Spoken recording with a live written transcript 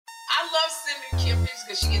love sending Kim pictures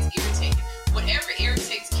because she gets irritated. Whatever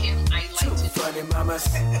irritates Kim, I like to do. Funny mamas.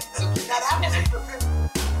 So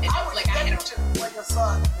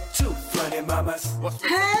Two funny mamas.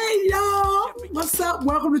 Hey y'all, what's up?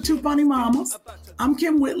 Welcome to Two Funny Mamas. I'm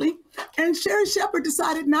Kim Whitley, and Sherry Shepherd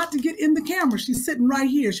decided not to get in the camera. She's sitting right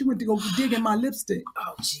here. She went to go dig in my lipstick.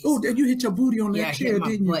 Oh, jeez. Oh, you hit your booty on that I chair, hit my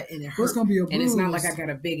didn't you? butt and it hurt. What's gonna be a bruise? And it's not like I got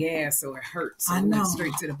a big ass, so it hurts. So I it went know.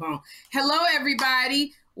 straight to the bone. Hello,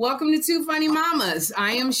 everybody. Welcome to Two Funny Mamas.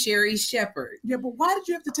 I am Sherry Shepherd. Yeah, but why did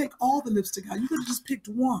you have to take all the lipstick out? You could have just picked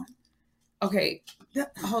one. Okay,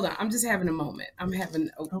 hold on. I'm just having a moment. I'm having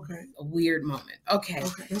a weird moment. Okay,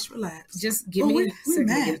 let's relax. Just give me a second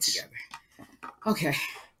to get it together. Okay,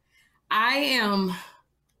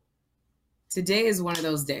 Today is one of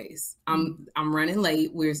those days. I'm running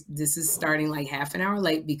late. This is starting like half an hour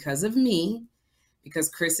late because of me, because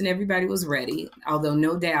Chris and everybody was ready. Although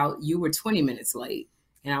no doubt you were 20 minutes late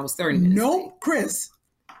and I was 30 minutes late. Nope, Chris.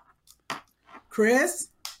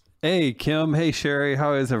 Hey, Kim. Hey, Sherry.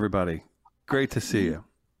 How is everybody? Great to see you.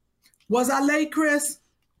 Was I late, Chris?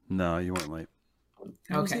 No, you weren't late.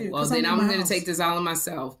 Okay, well then I'm going to take this all on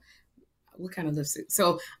myself. What kind of lipstick?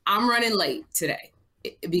 So I'm running late today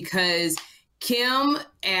because Kim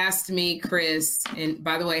asked me, Chris, and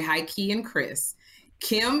by the way, hi, Key and Chris.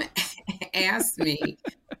 Kim asked me,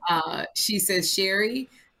 she says, Sherry,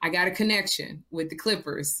 I got a connection with the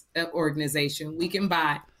Clippers organization. We can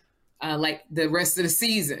buy like the rest of the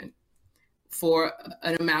season for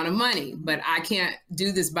an amount of money, but I can't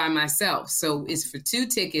do this by myself. So it's for 2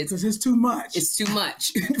 tickets. Because it's too much. It's too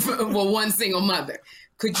much for one single mother.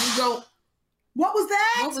 Could you go? What was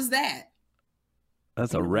that? What was that?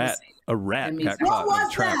 That's a rat. A rat got What caught in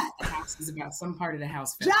was a trap. that? The house is about some part of the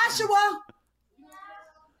house. Joshua!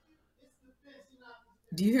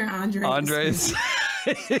 Do you hear Andre? Andres.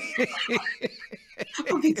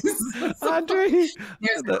 Andre.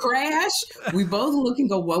 There's a crash. We both look and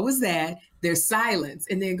go, what was that? There's silence.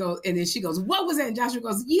 And then she goes, what was that? And Joshua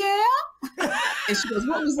goes, yeah. And she goes,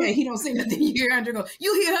 what was that? He don't say nothing. You hear Andre go,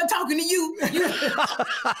 you hear her talking to you.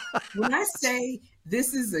 When I say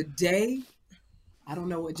this is a day, I don't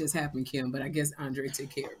know what just happened, Kim, but I guess Andre took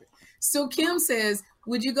care of it. So Kim says,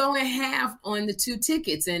 would you go in half on the 2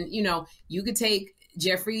 tickets? And, you could take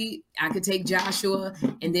Jeffrey, I could take Joshua,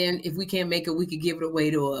 and then if we can't make it, we could give it away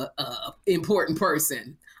to a important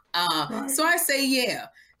person. Right. So I say, yeah.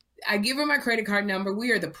 I give her my credit card number.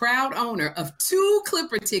 We are the proud owner of 2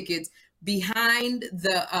 Clipper tickets behind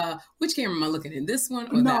the, which camera am I looking in? This one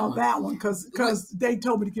or that one? No, that one, because they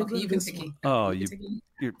told me to give her this one. Oh, you're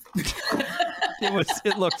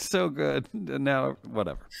it looked so good. And now,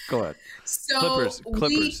 whatever. Go ahead. So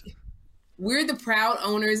Clippers. We're the proud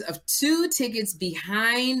owners of 2 tickets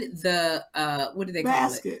behind the, what do they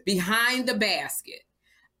call it? Behind the basket.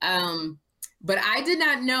 But I did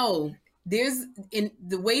not know there's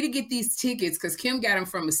the way to get these tickets, because Kim got them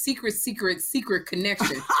from a secret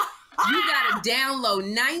connection. You got to download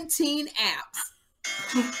 19 apps.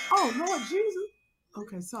 Oh, Lord Jesus.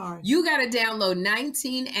 Okay, sorry. You got to download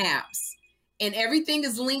 19 apps, and everything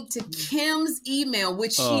is linked to Kim's email,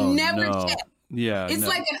 which she never checked. Yeah, it's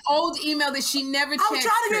like an old email that she never checked. I was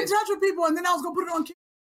trying to get in touch with people, and then I was going to put it on.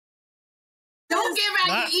 Don't give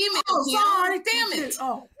out your email. Oh, sorry. Damn it.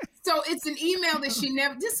 Oh. So it's an email that she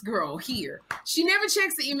never, this girl here, she never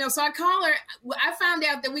checks the email. So I call her. I found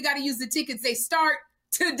out that we got to use the tickets. They start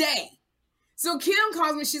today. So Kim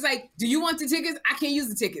calls me. She's like, do you want the tickets? I can't use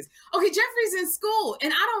the tickets. Okay, Jeffrey's in school,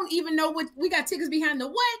 and I don't even know what, we got tickets behind the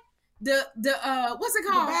what? The what's it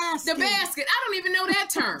called? The basket. I don't even know that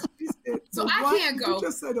term. So I can't go. You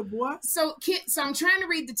just said the what? So I'm trying to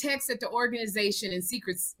read the text that the organization and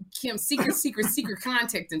Kim's secret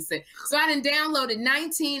contact and said. So I done downloaded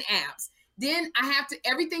 19 apps. Then I have to,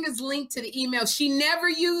 everything is linked to the email she never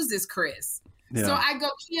uses, Chris. Yeah. So I go,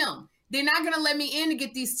 Kim, they're not going to let me in to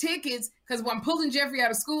get these tickets because I'm pulling Jeffrey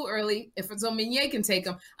out of school early, if it's on Mignet can take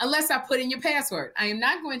them, unless I put in your password. I am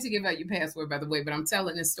not going to give out your password, by the way, but I'm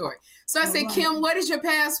telling this story. So I said, Kim, what is your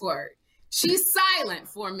password? She's silent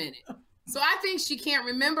for a minute. So I think she can't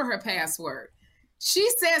remember her password. She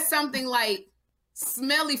says something like,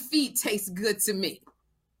 smelly feet taste good to me.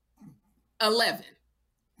 11.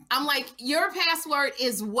 I'm like, your password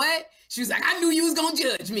is what? She was like, I knew you was going to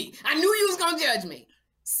judge me. I knew you was going to judge me.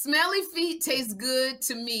 Smelly feet taste good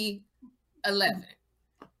to me. 11.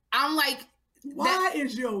 I'm like, why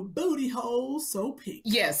is your booty hole so pink?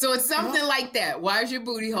 Yeah, so it's something like that. Why is your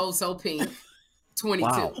booty hole so pink? 22.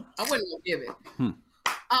 Wow. I wouldn't give it.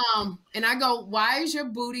 And I go, why is your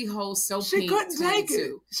booty hole so She pink? couldn't take it.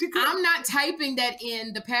 22? She couldn't. I'm not typing that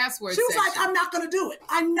in the password She was section. like, I'm not going to do it.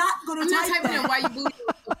 I'm not going to I'm not type typing in that. why your booty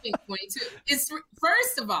hole so pink 22. It's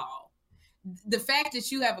first of all, the fact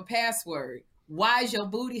that you have a password, why is your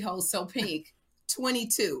booty hole so pink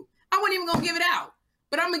 22? I wasn't even going to give it out.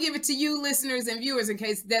 But I'm going to give it to you listeners and viewers in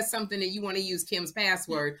case that's something that you want to use Kim's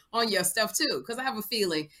password on your stuff too. Because I have a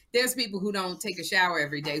feeling there's people who don't take a shower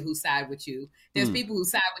every day who side with you. There's people who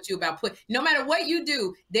side with you about no matter what you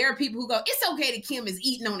do, there are people who go, it's okay that Kim is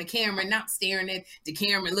eating on the camera and not staring at the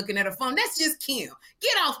camera and looking at her phone. That's just Kim.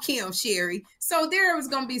 Get off Kim, Sherry. So there was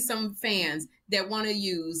going to be some fans that want to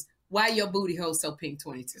use why your booty hole so pink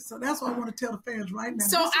 22. So that's what I want to tell the fans right now.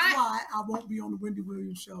 So this is why I won't be on the Wendy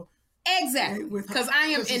Williams show. Exactly, because I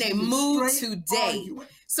am in a mood today.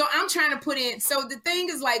 So I'm trying to put in, so the thing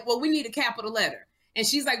is like, well, we need a capital letter. And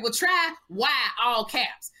she's like, well, try Y, all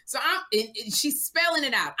caps. So she's spelling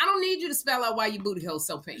it out. I don't need you to spell out why your booty hole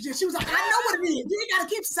so pink. She was like, I know what it is. You ain't got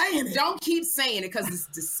to keep saying it. Don't keep saying it because it's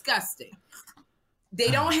disgusting. They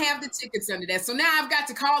don't have the tickets under that. So now I've got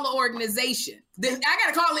to call the organization. I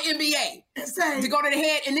got to call the NBA to go to the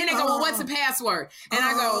head. And then they go, well, what's the password? And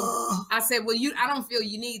I said, well, I don't feel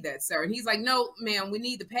you need that, sir. And he's like, no, ma'am, we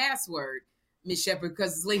need the password, Ms. Shepard,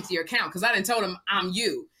 because it's linked to your account. Because I didn't told him I'm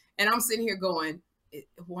you. And I'm sitting here going,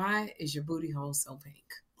 why is your booty hole so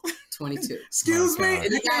pink? 22. Excuse me?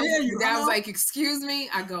 And the guy was like, excuse me?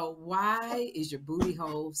 I go, why is your booty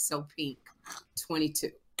hole so pink?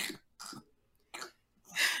 22.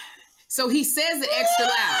 So he says it extra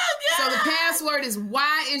loud. So the password is,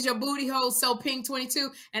 why is your booty hole so pink 22?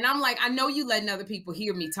 And I'm like, I know you letting other people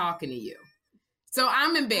hear me talking to you. So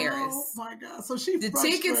I'm embarrassed. Oh my God. So she's the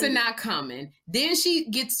tickets are not coming. Then she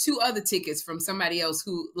gets 2 other tickets from somebody else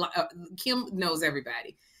who, Kim knows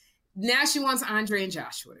everybody. Now she wants Andre and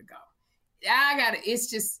Joshua to go.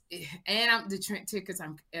 It's just, and the tickets,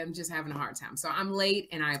 I'm just having a hard time. So I'm late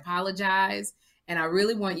and I apologize. And I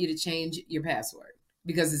really want you to change your password.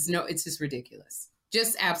 Because it's just ridiculous.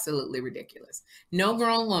 Just absolutely ridiculous. No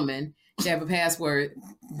grown woman should have a password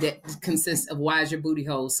that consists of why is your booty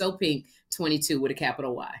hole so pink 22 with a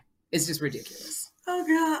capital Y. It's just ridiculous. Oh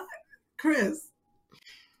God. Chris.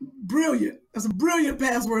 Brilliant. That's a brilliant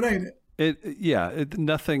password, ain't it?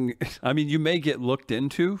 Nothing. I mean, you may get looked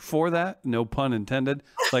into for that. No pun intended.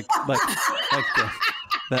 Like the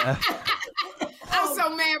I'm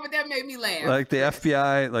so mad, but that made me laugh. Like the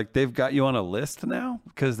FBI, like they've got you on a list now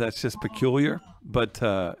because that's just peculiar, but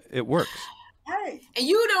it works. Hey. And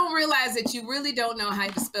you don't realize that you really don't know how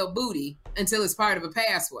to spell booty until it's part of a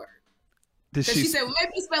password. She said, well,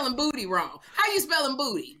 maybe you're spelling booty wrong. How you spelling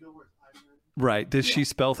booty? Right. Does she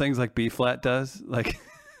spell things like B flat does? Like.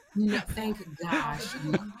 No, thank gosh.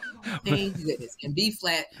 Thank goodness. And B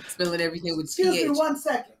flat spelling everything with Excuse PH. me 1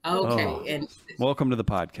 second. Okay. Oh. And welcome to the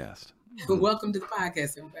podcast. Welcome to the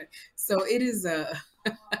podcast, everybody. So it is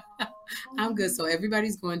I'm good. So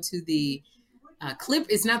everybody's going to the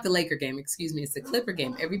it's not the Laker game, excuse me, it's the Clipper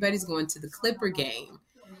game. Everybody's going to the Clipper game.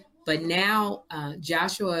 But now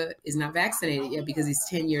Joshua is not vaccinated yet because he's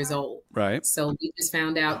 10 years old. Right. So we just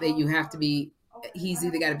found out that you have to he's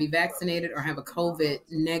either got to be vaccinated or have a COVID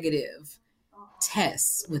negative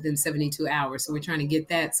test within 72 hours. So we're trying to get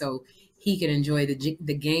that so he can enjoy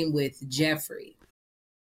the game with Jeffrey.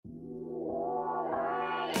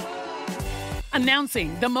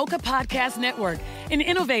 Announcing the Mocha Podcast Network, an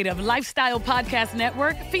innovative lifestyle podcast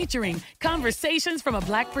network featuring conversations from a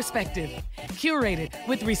Black perspective. Curated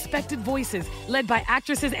with respected voices, led by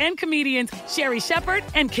actresses and comedians Sherry Shepard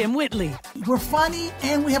and Kim Whitley. We're funny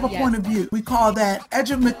and we have a point of view. We call that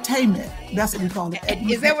edutainment. That's what we call it.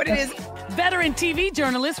 Is that what it is? Veteran TV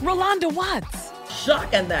journalist Rolanda Watts.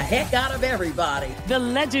 Shocking the heck out of everybody. The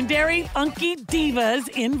legendary Funky Divas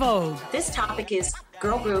in Vogue. This topic is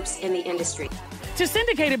girl groups in the industry. To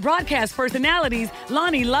syndicated broadcast personalities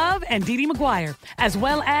Lonnie Love and Dee Dee McGuire, as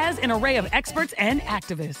well as an array of experts and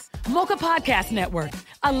activists. Mocha Podcast Network,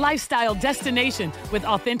 a lifestyle destination with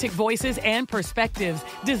authentic voices and perspectives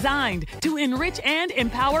designed to enrich and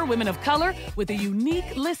empower women of color with a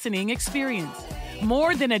unique listening experience.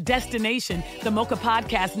 More than a destination, the Mocha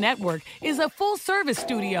Podcast Network is a full-service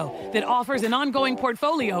studio that offers an ongoing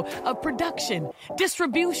portfolio of production,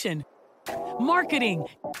 distribution, marketing,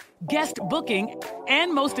 guest booking,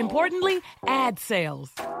 and most importantly, ad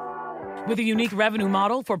sales. With a unique revenue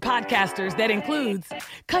model for podcasters that includes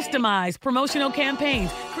customized promotional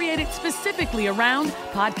campaigns created specifically around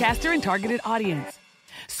podcaster and targeted audience,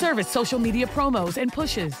 service social media promos and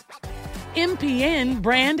pushes, MPN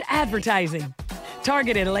brand advertising,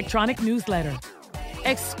 targeted electronic newsletter,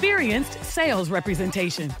 experienced sales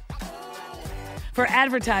representation. For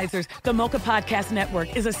advertisers, the Mocha Podcast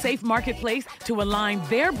Network is a safe marketplace to align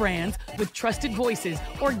their brands with trusted voices,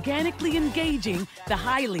 organically engaging the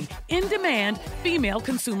highly in-demand female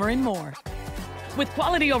consumer and more. With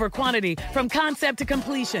quality over quantity, from concept to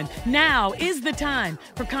completion, now is the time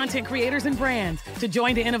for content creators and brands to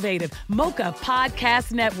join the innovative Mocha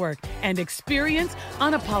Podcast Network and experience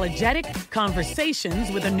unapologetic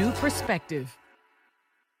conversations with a new perspective.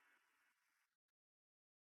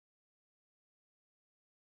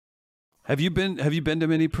 Have you been to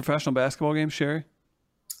many professional basketball games, Sherry?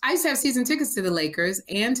 I used to have season tickets to the Lakers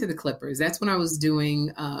and to the Clippers. That's when I was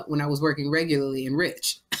doing when I was working regularly in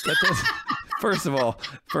Rich. First of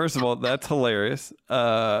all, that's hilarious. When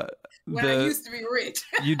I used to be rich.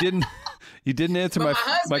 You didn't answer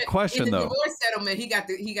my question in the though. Divorce settlement, he got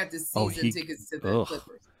the season tickets to the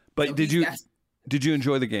Clippers. But so did you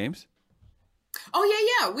enjoy the games? Oh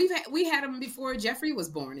yeah. We had him before Jeffrey was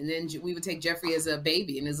born, and then we would take Jeffrey as a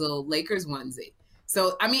baby in his little Lakers onesie.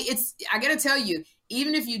 So I mean, I gotta tell you,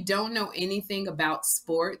 even if you don't know anything about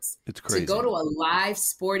sports, it's crazy. To go to a live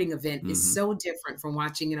sporting event is so different from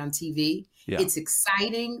watching it on TV. Yeah. It's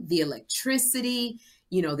exciting, the electricity,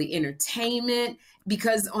 the entertainment.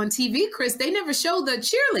 Because on TV, Chris, they never show the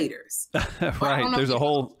cheerleaders. Right. There's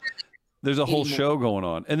a whole show going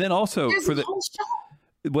on, and then also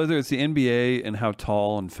whether it's the NBA and how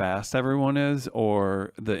tall and fast everyone is,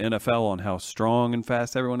 or the NFL on how strong and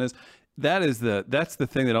fast everyone is. That's the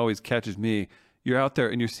thing that always catches me. You're out there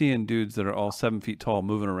and you're seeing dudes that are all 7 feet tall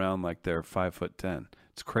moving around like they're 5'10".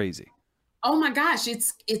 It's crazy. Oh my gosh,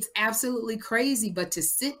 it's absolutely crazy. But to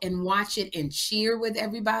sit and watch it and cheer with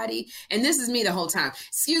everybody, and this is me the whole time.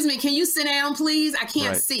 Excuse me, can you sit down, please? I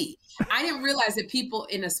can't see. I didn't realize that people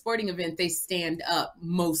in a sporting event, they stand up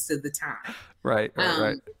most of the time. Right.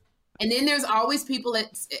 And then there's always people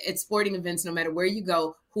at sporting events, no matter where you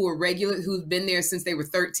go, who are who've been there since they were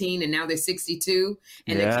 13 and now they're 62.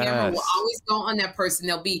 And the camera will always go on that person.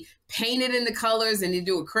 They'll be painted in the colors and they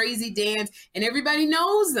do a crazy dance and everybody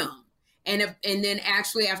knows them. And then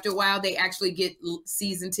actually after a while, they actually get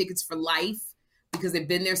season tickets for life because they've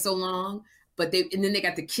been there so long. And then they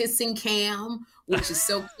got the kissing cam, which is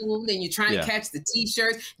so cool. Then you're trying to catch the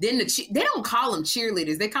T-shirts. Then they don't call them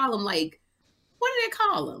cheerleaders. They call them what do they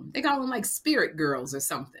call them? They call them like spirit girls or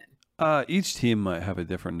something. Each team might have a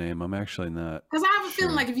different name. I'm actually not. Because I have a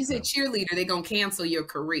feeling like if you say cheerleader, they're going to cancel your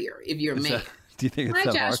career if you're a man. Do you think it's hi,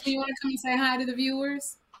 that Josh, harsh? do you want to come and say hi to the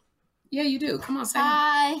viewers? Yeah, you do. Come on, say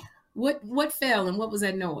hi. What fell and what was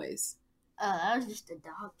that noise? That was just a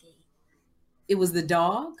dog game. It was the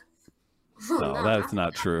dog? No, that's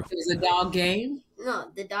not true. It was a dog game? No,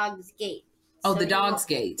 the dog's gate. Oh, the dog's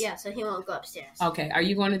gate. Yeah, so he won't go upstairs. Okay. Are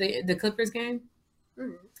you going to the Clippers game?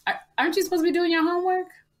 Mm-hmm. Aren't you supposed to be doing your homework?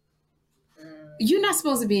 You're not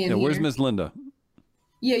supposed to be in here. Where's Miss Linda?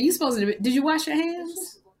 Yeah, you're supposed to be. Did you wash your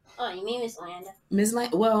hands? Oh, you mean Miss Landa? Miss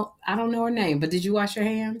Landa? Well, I don't know her name, but did you wash your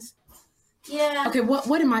hands? Yeah. Okay,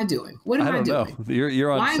 what am I doing? What am I doing? I don't know. You're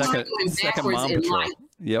on Why am I second going backwards mom in patrol. life?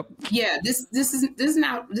 Yep. Yeah, this is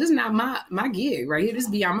not my gig right here. This is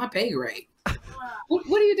beyond my pay grade.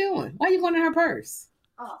 What are you doing? Why are you going in her purse?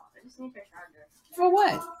 Oh, I just need her charger. For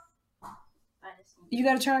what? You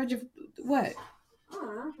got a charger? What?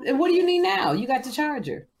 And what do you need now? You got the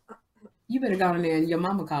charger. You better go in there and your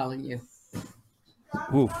mama calling you.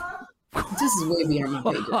 Oof. This is way beyond my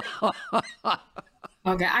pay grade.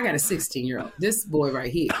 Okay, I got a 16-year-old. This boy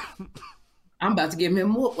right here. I'm about to give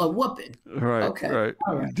him a whooping. Right. Okay. Right.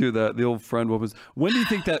 All right. Do that. The old friend whoopings. When do you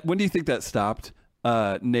think that stopped?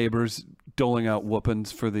 Neighbors doling out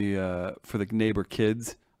whoopings for the neighbor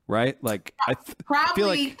kids, right? Like probably. feel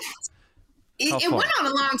like it went on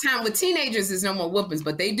a long time. With teenagers, there's no more whoopings,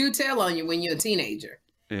 but they do tell on you when you're a teenager.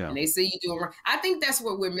 Yeah. And they see you doing wrong. I think that's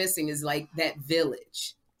what we're missing is like that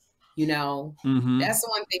village. Mm-hmm. That's the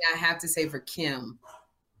one thing I have to say for Kim.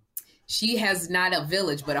 She has not a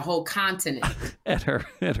village, but a whole continent at her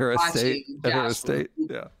estate. At her estate.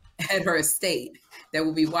 Yeah. At her estate that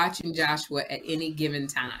will be watching Joshua at any given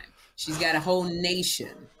time. She's got a whole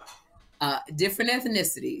nation, different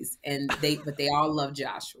ethnicities, but they all love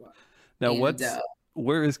Joshua. Now,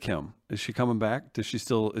 where is Kim? Is she coming back? Is she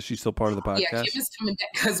still part of the podcast? Yeah, Kim is coming back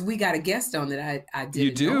because we got a guest on that I didn't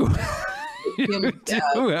You do. know. You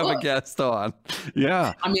do have a guest on.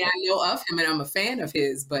 Yeah. I mean, I know of him and I'm a fan of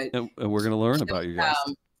his, but and we're going to learn about you guys.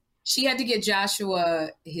 She had to get Joshua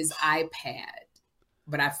his iPad,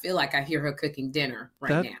 but I feel like I hear her cooking dinner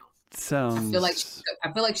now. Sounds. I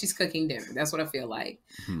feel like she's cooking dinner. That's what I feel like.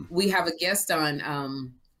 Mm-hmm. We have a guest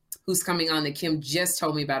on who's coming on that Kim just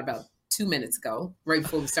told me about 2 minutes ago, right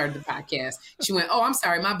before we started the podcast. She went, "Oh, I'm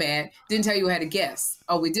sorry, my bad. Didn't tell you I had a guest."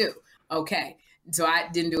 Oh, we do. Okay. So I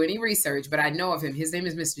didn't do any research, but I know of him. His name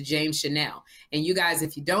is Mr. James Chanel. And you guys,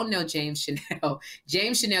 if you don't know James Chanel,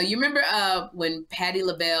 you remember when Patti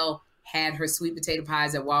LaBelle had her sweet potato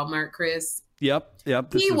pies at Walmart, Chris? Yep.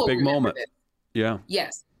 This is a big moment. Yeah.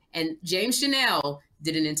 Yes. And James Chanel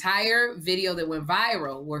did an entire video that went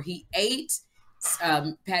viral where he ate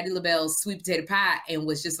Patti LaBelle's sweet potato pie and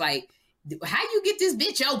was just like, how you get this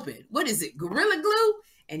bitch open? What is it, Gorilla Glue?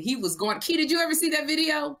 And he was going, Key, did you ever see that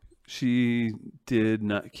video? She did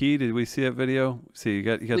not. Key, did we see that video? See, you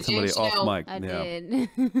got With somebody off mic. I yeah. did.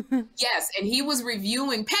 Yes, and he was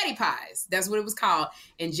reviewing patty pies. That's what it was called.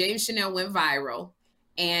 And James Chanel went viral.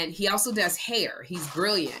 And he also does hair. He's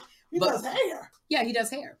brilliant. He does hair. Yeah, he does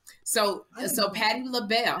hair. So Patti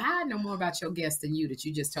LaBelle, I know more about your guest than you that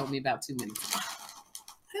you just told me about 2 minutes ago.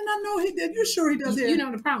 And I know he did. You're sure he does hair? You know,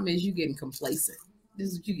 the problem is you getting complacent.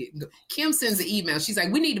 This is what you get. Kim sends an email. She's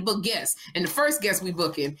like, we need to book guests. And the first guest we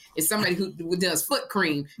booking is somebody who does foot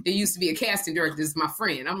cream. That used to be a casting director. This is my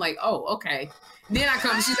friend. I'm like, oh, okay. Then I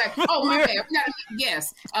come and she's like, oh, my bad. We got a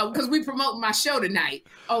guest because we promote my show tonight.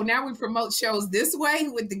 Oh, now we promote shows this way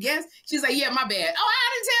with the guests. She's like, yeah, my bad. Oh, I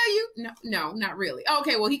didn't tell you. No, not really.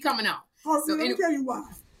 Okay, well, he coming on. Oh, so let me tell you why.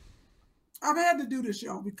 I've had to do this,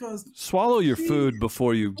 show because swallow your food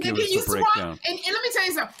before you give us the breakdown. And let me tell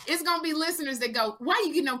you something. It's gonna be listeners that go, "Why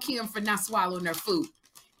you getting on Kim for not swallowing their food?"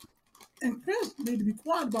 And Chris need to be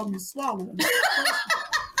quiet about me swallowing.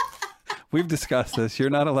 We've discussed this. You're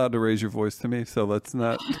not allowed to raise your voice to me, so let's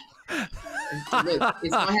not. Look,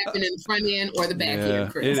 it's gonna happen in the front end or the back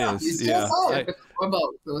end, Chris. It is. Yeah. Or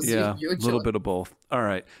both. So yeah, a little bit of both. All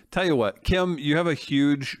right. Tell you what, Kim, you have a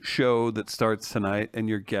huge show that starts tonight, and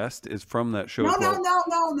your guest is from that show.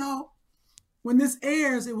 No. When this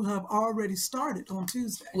airs, it will have already started on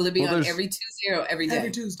Tuesday. Will it be on every Tuesday or every day?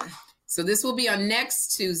 Every Tuesday. So this will be on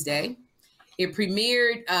next Tuesday. It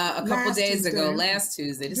premiered a couple days ago. Last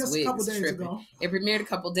Tuesday. This wig is tripping. It premiered a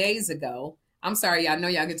couple days ago. I'm sorry, I know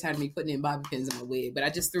y'all get tired of me putting in bobby pins in my wig, but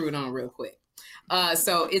I just threw it on real quick.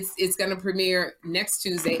 So it's going to premiere next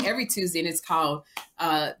Tuesday, every Tuesday, and it's called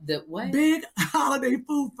the what? Big Holiday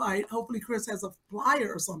Food Fight. Hopefully Chris has a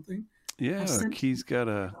flyer or something. Yeah, Key's got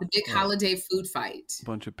the Big Holiday Food Fight.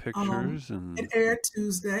 Bunch of pictures. And it aired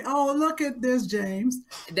Tuesday. Oh, look at this, James.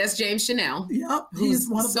 That's James Chanel. Yep. He's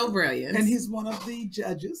brilliant. And he's one of the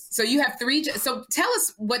judges. So you have 3. So tell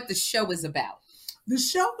us what the show is about. The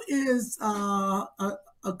show is a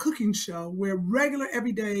cooking show where regular,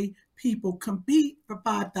 everyday people compete for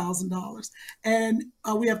 $5,000. And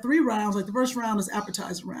we have 3 rounds. Like the first round is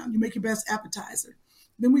appetizer round. You make your best appetizer.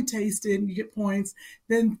 Then we taste it and you get points.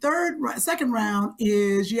 Then second round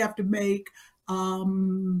is you have to make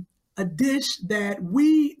a dish that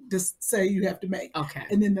we just say you have to make. Okay.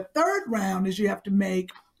 And then the third round is you have to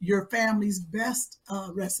make your family's best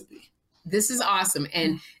recipe. This is awesome.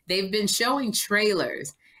 And they've been showing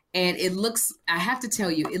trailers and it looks, I have to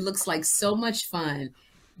tell you, it looks like so much fun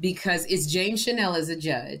because it's James Chanel as a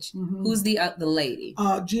judge. Mm-hmm. Who's the lady?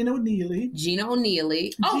 Gina O'Neely.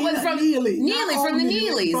 Neely. Neely from the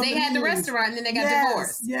Neelys. They had the restaurant and then they got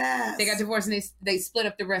divorced. Yes. They got divorced and they split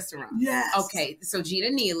up the restaurant. Yes. Okay. So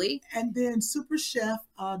Gina Neely. And then super chef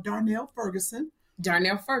Darnell Ferguson.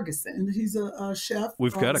 And he's a chef.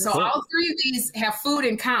 We've got a So clip. all 3 of these have food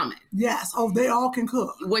in common. Yes. Oh, they all can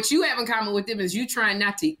cook. What you have in common with them is you trying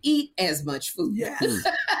not to eat as much food. Yes.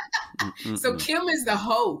 So Kim is the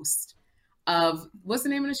host of, what's the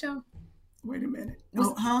name of the show? Wait a minute.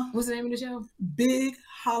 What's the name of the show? Big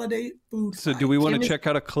Holiday Food So Fight. do we want to check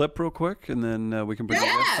out a clip real quick and then we can bring it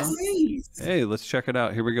Yes, please. Hey, let's check it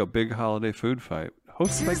out. Here we go. Big Holiday Food Fight.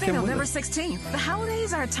 Hosted by Tuesday, Kim November Whitley. 16th. The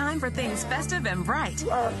holidays are a time for things festive and bright. You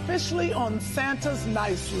are officially on Santa's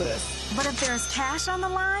nice list. But if there's cash on the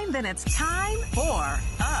line, then it's time for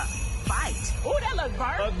a fight. Oh, that looks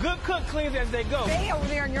burnt. A good cook cleans as they go. Stay over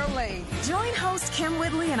there in your lane. Join host Kim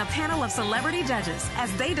Whitley and a panel of celebrity judges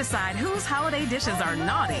as they decide whose holiday dishes are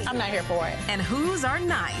naughty. I'm not here for it. And whose are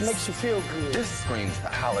nice. Makes you feel good. This screams the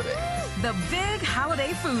holiday. The Big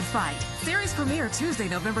Holiday Food Fight. Series premiere Tuesday,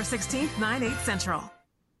 November 16th, 9/8 Central.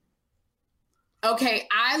 Okay,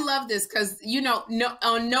 I love this because,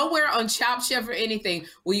 nowhere on Top Chef or anything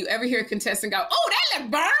will you ever hear a contestant go, oh, that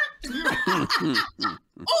look burnt.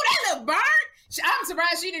 Oh, that look burnt. I'm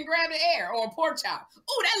surprised she didn't grab the air or a pork chop.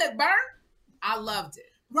 Oh, that look burnt. I loved it.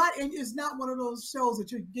 Right, and it's not one of those shows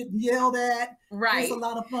that you're getting yelled at. Right. It's a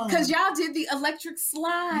lot of fun. Because y'all did the electric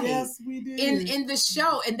slide. Yes, we did. In the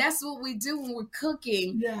show. And that's what we do when we're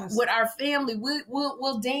cooking with our family.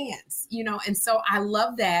 We'll dance, and so I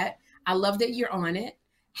love that. I love that you're on it.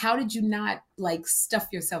 How did you not stuff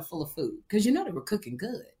yourself full of food? Because they were cooking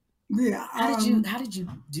good. Yeah. How did you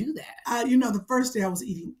do that? The first day I was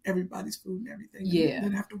eating everybody's food and everything. Yeah. And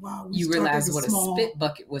then after a while, you realized what a spit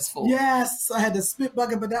bucket was for. Yes, I had the spit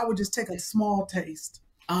bucket, but that would just take a small taste.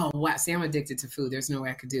 Oh wow! See, I'm addicted to food. There's no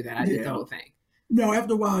way I could do that. I did the whole thing. No,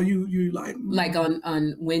 after a while, you like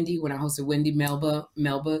on Wendy, when I hosted Wendy,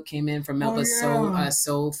 Melba came in from Melba's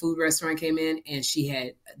soul food restaurant, came in, and she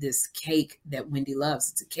had this cake that Wendy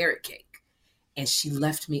loves. It's a carrot cake. And she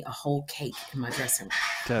left me a whole cake in my dressing room.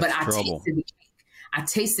 That's but trouble. I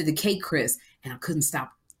tasted the cake, Chris, and I couldn't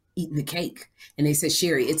stop eating the cake. And they said,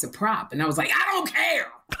 Sherry, it's a prop. And I was like, I don't care.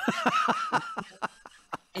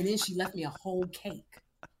 And then she left me a whole cake.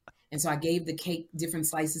 And so I gave the cake different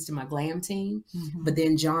slices to my glam team. Mm-hmm. But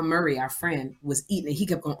then John Murray, our friend, was eating it. He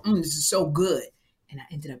kept going, this is so good. And I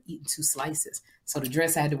ended up eating 2 slices. So the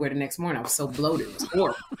dress I had to wear the next morning, I was so bloated. It was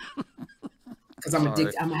horrible. Because I'm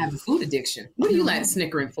addicted. I'm gonna have a food addiction. What are you like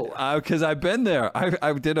snickering for? Because I've been there.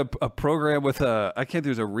 I did a program with I can't think, it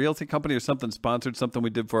was a realty company or something, sponsored something we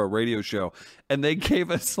did for a radio show, and they gave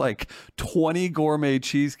us like 20 gourmet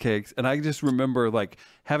cheesecakes, and I just remember like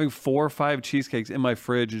having 4 or 5 cheesecakes in my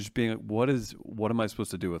fridge and just being like, what am I supposed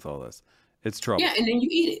to do with all this? It's trouble. Yeah, and then you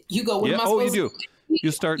eat it. You go, what am I supposed to do? You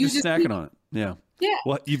start just snacking on it. Yeah. Yeah.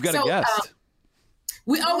 Well, you've got a guest.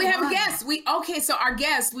 We have a guest. So our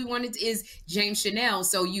guest is James Chanel.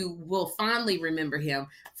 So you will fondly remember him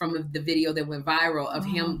from the video that went viral of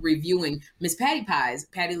him reviewing Miss Patti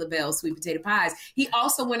LaBelle's sweet potato pies. He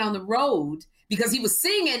also went on the road because he was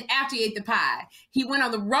singing after he ate the pie. He went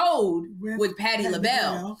on the road with Patti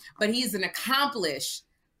LaBelle, but he's an accomplished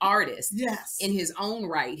artist in his own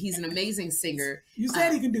right. He's an amazing singer. You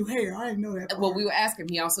said he can do hair. I didn't know that part. Well, we were asking him.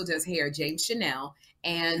 He also does hair, James Chanel.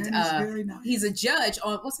 And he's very nice. He's a judge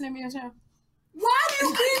on, what's the name of your show? Why do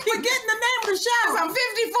you keep forgetting the name of the show? I'm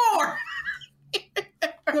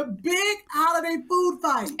 54. The Big Holiday Food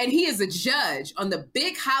Fight. And he is a judge on the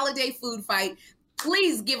Big Holiday Food Fight.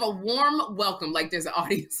 Please give a warm welcome, like there's an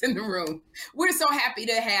audience in the room. We're so happy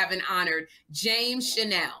to have and honored James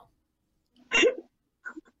Chanel.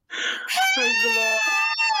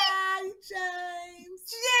 Hi,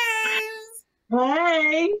 James.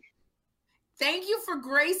 Hey. Thank you for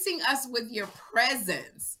gracing us with your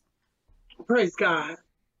presence. Praise God.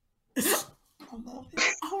 All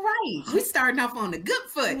right. We're starting off on a good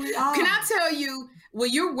foot. Can I tell you, well,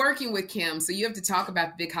 you're working with Kim, so you have to talk about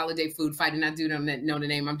the Big Holiday Food Fight, and I do know the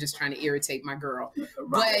name. I'm just trying to irritate my girl.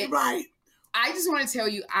 Right. I just want to tell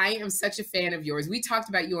you, I am such a fan of yours. We talked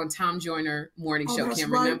about you on Tom Joyner Morning Show,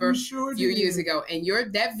 Kim, remember? Sure a few years ago. And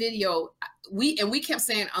that video, we kept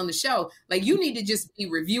saying on the show, like, you need to just be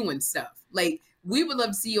reviewing stuff. Like, we would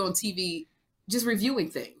love to see you on TV just reviewing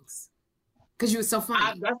things because you were so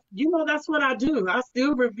funny. That's what I do. I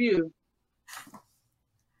still review.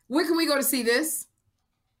 Where can we go to see this?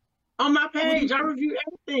 On my page. I review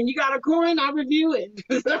everything. You got a coin, I review it.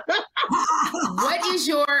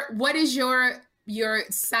 What is your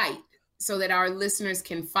site so that our listeners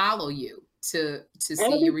can follow you to see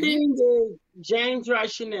your review? Everything is James Wright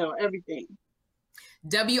Chanel. Everything.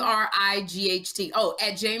 WRIGHT. Oh,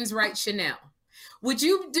 at James Wright Chanel. Would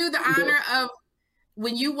you do the honor of,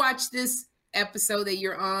 when you watch this episode that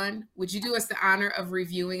you're on, would you do us the honor of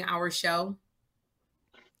reviewing our show?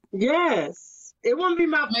 Yes. It won't be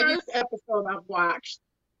my first episode I've watched.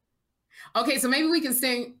 Okay, so maybe we can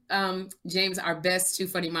sing James our best Two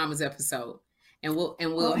Funny Mamas episode, and we'll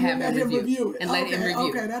have him review it and let him review.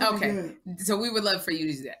 Okay, that'd be good. So we would love for you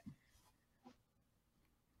to do that.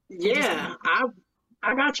 Yeah,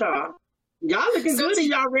 I got y'all. Y'all looking good and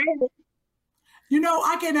y'all ready.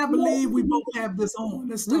 I cannot believe we both have this on.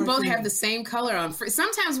 We both have the same color on.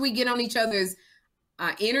 Sometimes we get on each other's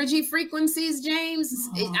energy frequencies, James.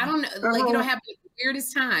 I don't know, like it'll happen at the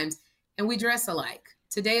weirdest times, and we dress alike.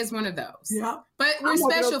 Today is one of those. Yeah, but we're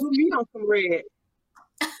special. Put me on some red.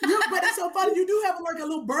 But it's so funny. You do have like a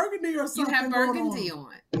little burgundy or something. You have burgundy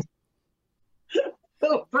on.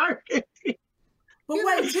 Little burgundy. But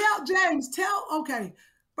wait, tell James. Okay.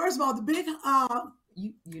 First of all, the big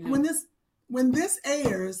when this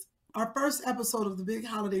airs, our first episode of the Big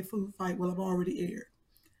Holiday Food Fight will have already aired.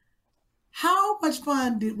 How much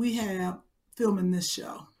fun did we have filming this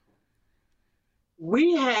show?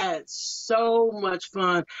 We had so much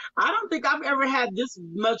fun. I don't think I've ever had this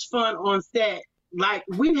much fun on set. Like,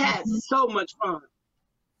 we've had so much fun.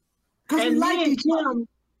 And me and Kim,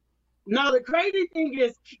 no, the crazy thing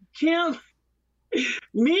is,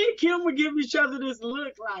 me and Kim would give each other this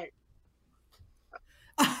look like,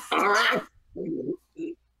 all right.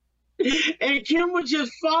 And Kim would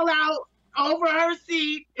just fall out over her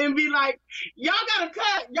seat and be like, y'all gotta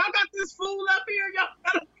cut. Y'all got this fool up here. Y'all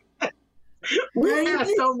gotta cut. We had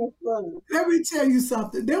so much fun. Let me tell you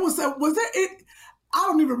something. There was I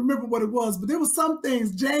don't even remember what it was, but there was some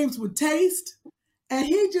things James would taste, and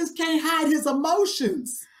he just can't hide his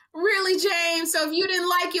emotions. Really, James? So if you didn't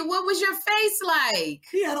like it, what was your face like?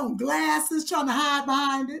 He had on glasses, trying to hide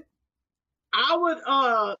behind it. I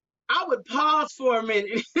would pause for a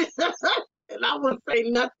minute, and I wouldn't say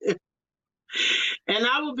nothing, and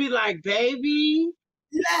I would be like, "Baby."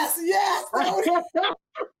 Yes. See,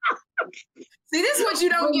 this is what you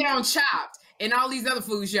don't get on Chopped and all these other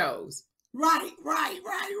food shows. Right.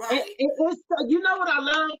 It's, you know what I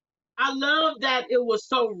love? I love that it was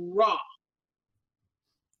so raw.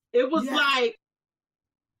 It was like,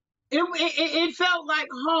 it felt like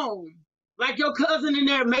home. Like your cousin in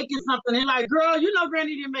there making something. And like, girl, you know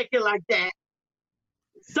Granny didn't make it like that.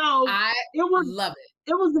 So I love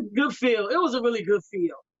it. It was a good feel. It was a really good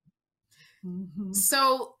feel. Mm-hmm.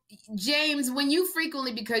 So, James, when you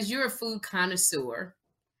frequently, because you're a food connoisseur,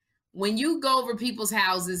 when you go over people's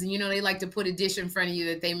houses and, you know, they like to put a dish in front of you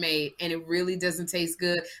that they made and it really doesn't taste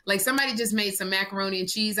good. Like somebody just made some macaroni and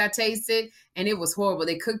cheese. I tasted and it was horrible.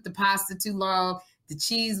 They cooked the pasta too long. The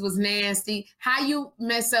cheese was nasty. How you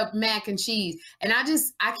mess up mac and cheese? And I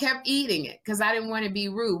kept eating it because I didn't want to be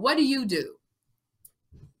rude. What do you do?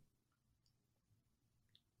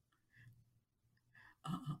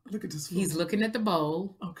 Look at this food. He's looking at the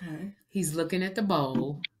bowl. Okay. He's looking at the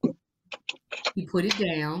bowl. He put it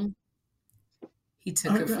down. He's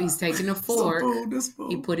taking a fork. This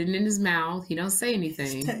food. He put it in his mouth. He don't say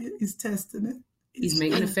anything. He's testing it. He's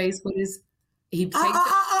making a face with his. He took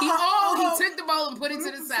the bowl and put it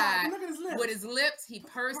to the side. Look at his lips. With his lips, he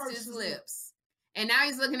pursed his lips. And now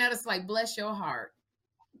he's looking at us like, bless your heart.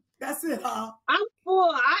 That's it, huh? I'm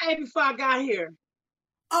full. I ate before I got here.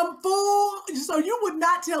 I'm full. So you would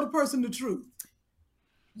not tell the person the truth.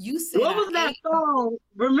 You said what was that song?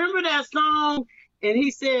 Remember that song? And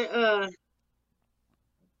he said,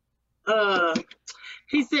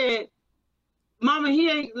 Mama, he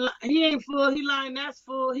ain't full. He lying. That's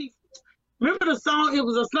full. Remember the song? It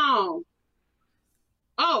was a song.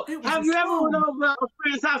 Oh, have you ever went over a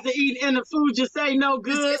friend's house to eat and the food just say no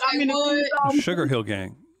good? I mean, Sugar Hill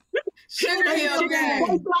Gang. Sugar Hill Gang.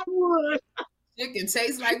 Tastes like wood. Chicken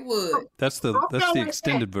tastes like wood. That's the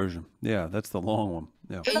extended version. Yeah, that's the long one.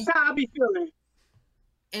 Yeah. That's how I be feeling.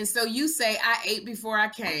 And so you say I ate before I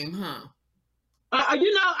came, huh?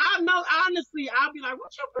 You know, I know honestly, I'll be like,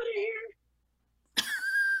 what you put in here?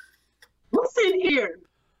 What's in here?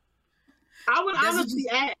 I would honestly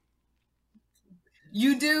ask.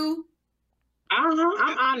 You do? I'm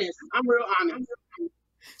honest. I'm real honest.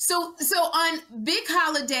 So on Big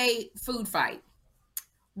Holiday Food Fight,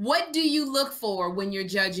 what do you look for when you're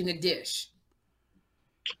judging a dish?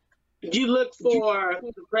 You look for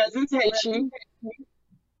the presentation.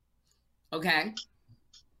 Okay.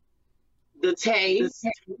 The taste.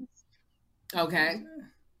 Okay.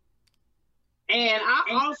 And I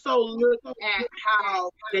also look at how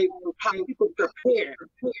people prepare.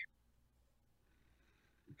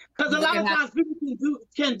 Because a lot of times people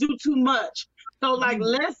can do too much. So like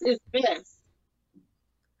less is best.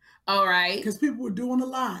 All right. Because people were doing a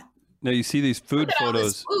lot. Now you see these food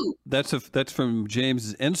photos. That's from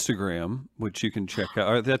James's Instagram, which you can check out.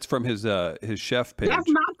 Or that's from his chef page. That's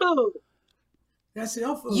my food. That's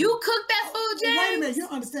your food. You cook that food, James? Wait a minute. You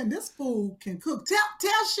understand this food can cook. Tell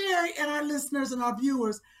Sherry and our listeners and our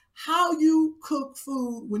viewers how you cook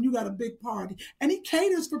food when you got a big party. And he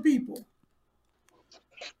caters for people.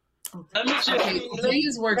 Okay.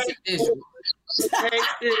 James works at visual.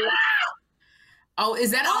 Oh,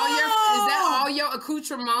 is that all your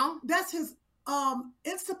accoutrement? That's his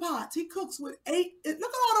Instapots. He cooks with 8. Look at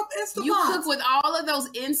all them Instapots. You cook with all of those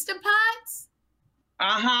Instapots?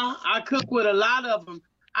 I cook with a lot of them.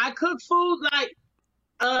 I cook food like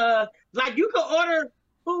you could order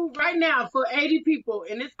food right now for 80 people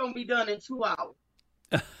and it's gonna be done in 2 hours.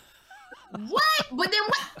 What? But then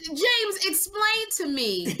what? James, explain to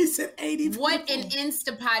me. He said 80 what people. An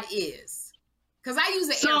Instapot is. Because I use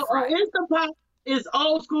an air fryer. Instapot is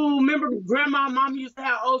old school. Remember grandma and mom used to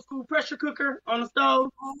have old school pressure cooker on the stove?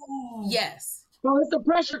 Oh. Yes. So it's a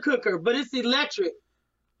pressure cooker, but it's electric.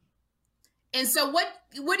 And so what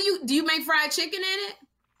do you make fried chicken in it?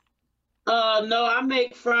 No, I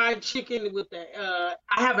make fried chicken with I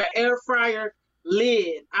have an air fryer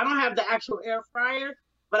lid. I don't have the actual air fryer,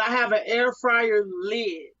 but I have an air fryer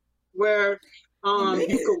lid where you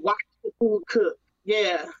can watch the food cook.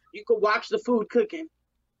 Yeah, you can watch the food cooking.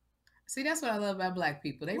 See, that's what I love about Black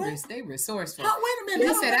people. They resourceful. Oh, wait a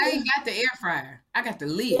minute. He said, I ain't got the air fryer. I got the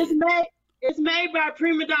lid. It's made by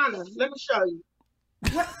Prima Donna. Let me show you.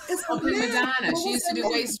 What? It's Prima Donna. She used to do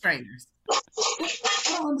waist strainers.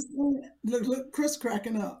 I don't understand. Look, Chris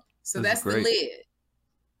cracking up. So that's the lid.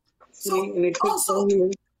 So also,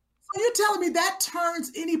 so you're telling me that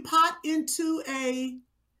turns any pot into a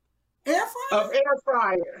air fryer? An air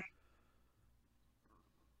fryer.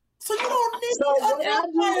 So you don't need an air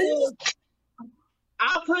fryer.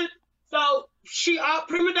 I'll put,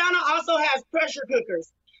 Prima Donna also has pressure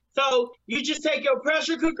cookers. So you just take your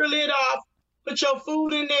pressure cooker lid off, put your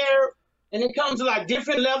food in there, and it comes with like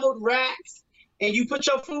different leveled racks. And you put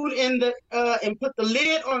your food in the, and put the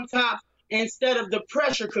lid on top instead of the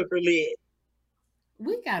pressure cooker lid.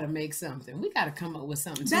 We got to make something. We got to come up with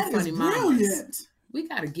something. That is brilliant. We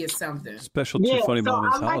got to get something. Special Too Funny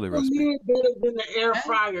Mamas holiday recipe. The lid better than the air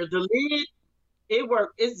fryer. The lid, it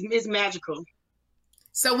works. It's magical.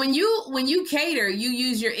 So when you cater, you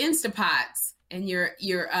use your Instapots and your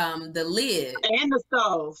the lid and the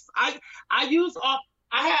stoves. I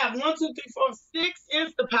have 1, 2, 3, 4, 6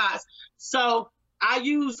 Instapots. So I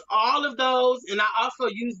use all of those, and I also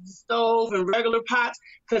use the stove and regular pots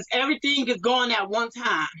because everything is going at one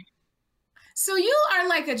time. So you are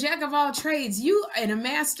like a jack of all trades. You and a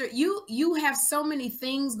master. You have so many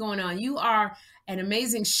things going on. You are an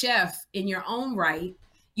amazing chef in your own right.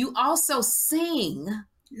 You also sing.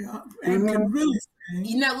 Yeah, and can really sing.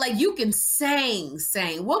 You know, like you can sing.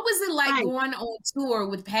 What was it like going on tour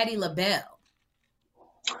with Patti LaBelle?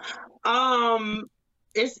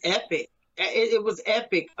 It's epic. It was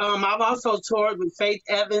epic. I've also toured with Faith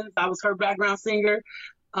Evans. I was her background singer.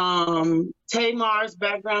 Tamar's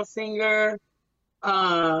background singer.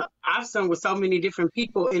 I've sung with so many different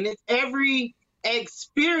people, and it's every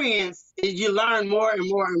experience you learn more and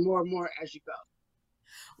more and more and more as you go.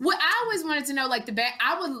 Well, I always wanted to know, like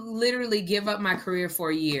I would literally give up my career for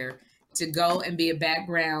a year to go and be a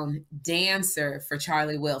background dancer for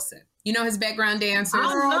Charlie Wilson. You know his background dancer? I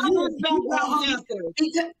love his background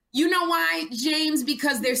dancer. You know why, James?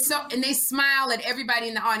 Because they're and they smile at everybody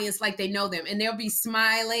in the audience like they know them, and they'll be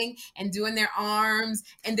smiling and doing their arms,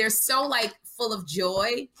 and they're so like full of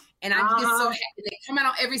joy. And I get so happy. They come out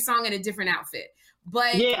on every song in a different outfit.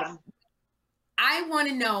 But yeah, I want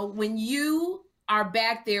to know, when you are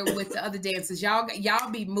back there with the other dancers, y'all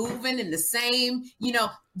be moving in the same,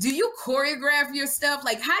 do you choreograph your stuff?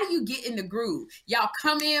 Like, how do you get in the groove? Y'all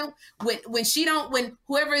come in when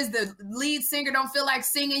whoever is the lead singer don't feel like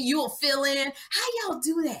singing, you'll fill in. How y'all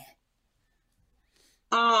do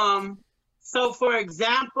that? So for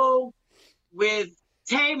example, with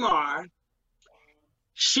Tamar,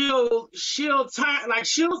 she'll turn, like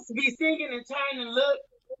she'll be singing and turn and look.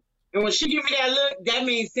 And when she give me that look, that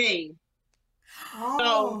means sing.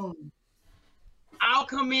 So I'll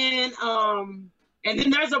come in, and then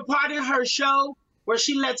there's a part in her show where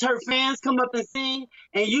she lets her fans come up and sing,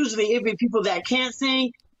 and usually it be people that can't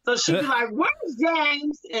sing. So she'll be like, "Where's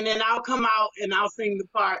James?" And then I'll come out and I'll sing the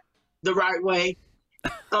part the right way.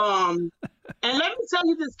 And let me tell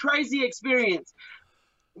you this crazy experience.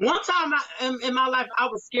 One time in my life, I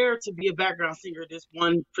was scared to be a background singer this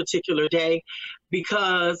one particular day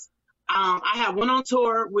because I had went on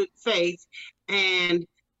tour with Faith, and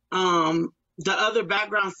the other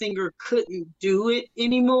background singer couldn't do it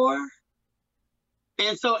anymore.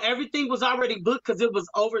 And so everything was already booked because it was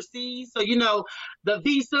overseas. So, the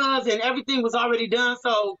visas and everything was already done.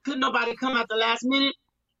 So couldn't nobody come at the last minute.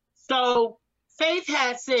 So Faith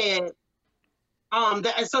had said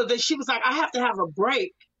that she was like, I have to have a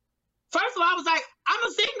break. First of all, I was like, I'm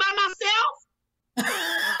going to sing by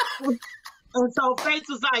myself. And so Faith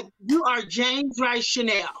was like, you are James Rice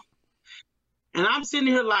Chanel. And I'm sitting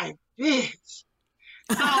here like, bitch.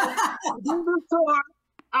 So this tour,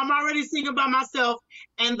 I'm already singing by myself,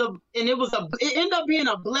 and it ended up being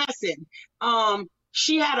a blessing.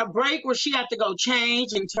 She had a break where she had to go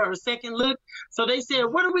change into her second look. So they said,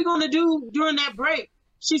 what are we going to do during that break?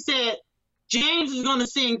 She said, James is going to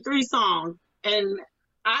sing 3 songs. And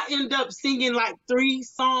I ended up singing like 3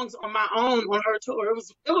 songs on my own on her tour.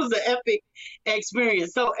 It was an epic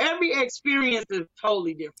experience. So every experience is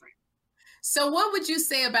totally different. So what would you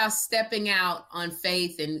say about stepping out on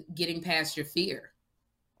faith and getting past your fear?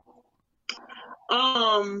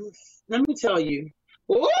 Let me tell you.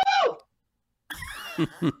 Woo!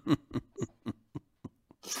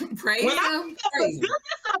 Praise him. Praise the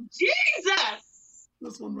goodness of Jesus.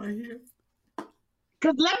 This one right here.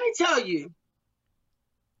 Because let me tell you.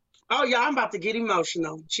 Oh, yeah, I'm about to get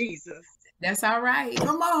emotional. Jesus. That's all right.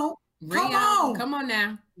 Come on. Come on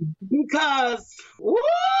now. Because, woo!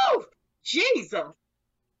 Jesus.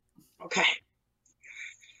 Okay.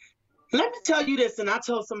 Let me tell you this, and I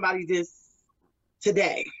told somebody this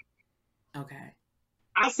today. Okay.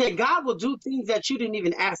 I said, God will do things that you didn't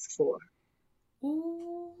even ask for.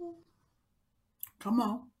 Ooh. Come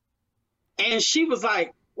on. And she was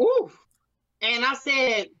like, ooh. And I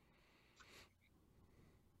said,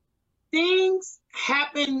 things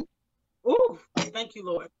happen. Ooh, thank you,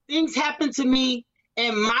 Lord. Things happen to me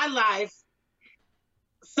in my life.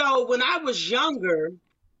 So when I was younger,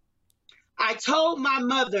 I told my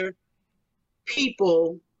mother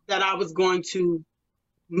people that I was going to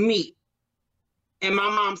meet. And my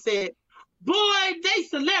mom said, boy, they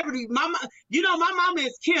celebrities. My mama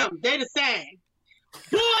is Kim. They the same.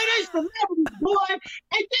 Boy, they celebrities, boy. And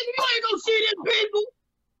then you ain't gonna see them people.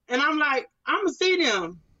 And I'm like, I'm gonna see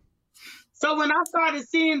them. So when I started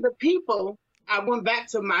seeing the people, I went back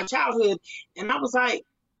to my childhood and I was like,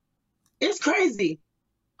 it's crazy.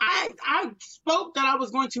 I spoke that I was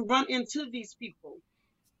going to run into these people.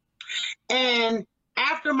 And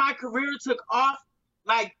after my career took off,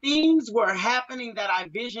 like things were happening that I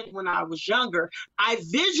visioned when I was younger. I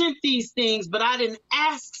visioned these things, but I didn't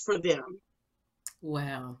ask for them.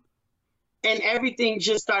 Wow. And everything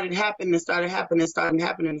just started happening, started happening. So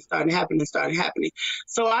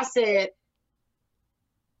I said,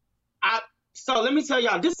 so let me tell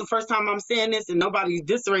y'all, this is the first time I'm saying this, and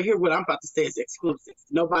this right here, what I'm about to say is exclusive.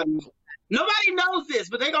 Nobody knows this,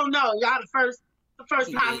 but they gonna know. Y'all the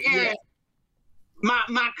first time airing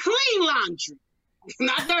my clean laundry.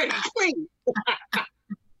 Not dirty, clean.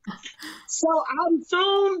 So I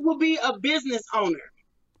soon will be a business owner.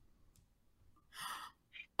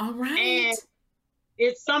 All right. And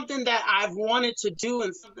it's something that I've wanted to do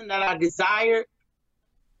and something that I desired,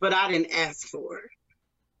 but I didn't ask for it.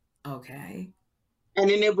 Okay. And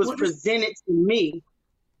then it was presented to me.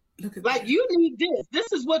 Like, you need this.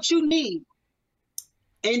 This is what you need.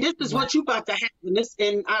 And this is what you about to have. And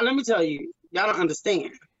let me tell you, y'all don't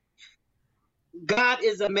understand. God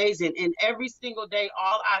is amazing. And every single day,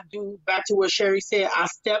 all I do, back to what Sherry said, I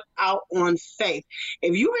step out on faith.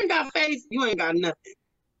 If you ain't got faith, you ain't got nothing.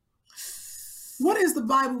 What is the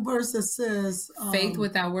Bible verse that says faith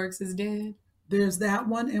without works is dead? There's that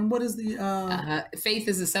one. And what is the faith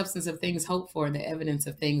is the substance of things hoped for, the evidence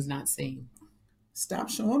of things not seen. Stop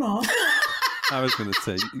showing off. I was going to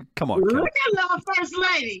say, come on, Look at our First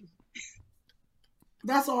Lady.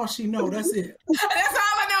 That's all she knows. That's it. That's all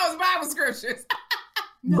I know is Bible scriptures.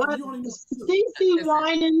 But CeCe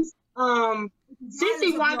Winans,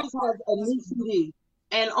 CeCe Winans has a new CD,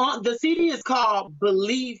 and the CD is called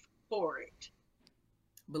 "Believe for It."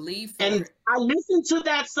 Believe for and it. I listen to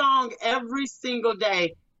that song every single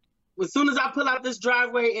day. As soon as I pull out this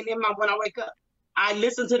driveway, and when I wake up, I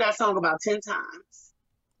listen to that song about 10 times.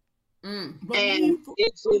 And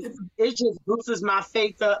it just boosts my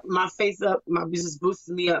faith up. My business boosts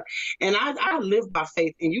me up. And I live by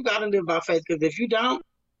faith. And you got to live by faith, because if you don't,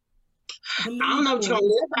 I don't know what you're going to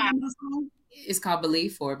live by. It's called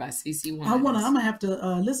Believe For It by CeCe Winans. I'm going to have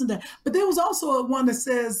to listen to that. But there was also one that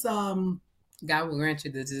says, God will grant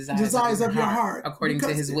you the desires of your heart according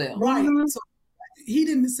to his will. Right. So he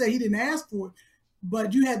didn't say he didn't ask for it,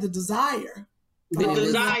 but you had the desire. The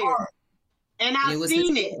desire. And I've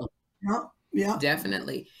seen it. Yeah,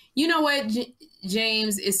 definitely. You know what,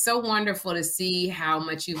 James, it's so wonderful to see how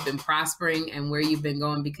much you've been prospering and where you've been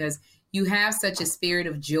going, because you have such a spirit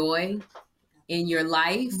of joy in your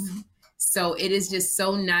life. Mm-hmm. So it is just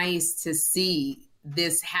so nice to see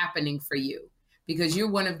this happening for you, because you're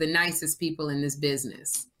one of the nicest people in this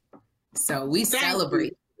business. So we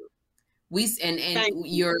celebrate you. And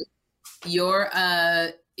your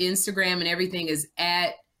Instagram and everything is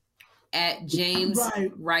at James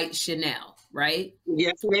Wright Chanel, right?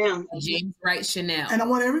 Yes, ma'am. James Wright Chanel. And I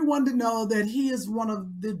want everyone to know that he is one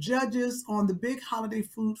of the judges on the Big Holiday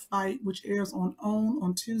Food Fight, which airs on OWN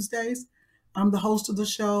on Tuesdays. I'm the host of the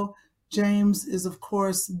show. James is, of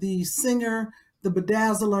course, the singer, the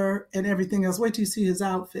bedazzler, and everything else. Wait till you see his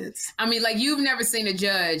outfits. I mean, like, you've never seen a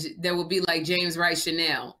judge that would be like James Wright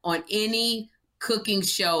Chanel on any cooking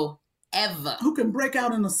show ever. Who can break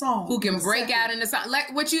out in a song.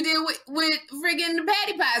 Like what you did with friggin' the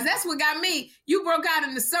Patty Pies. That's what got me. You broke out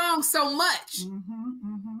in the song so much.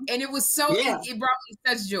 And it was so, it brought me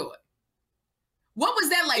such joy. What was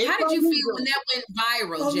that like? How did you feel when that went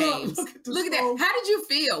viral, James? Look at that. How did you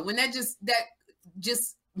feel when that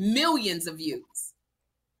just millions of views?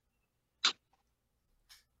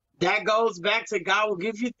 That goes back to God will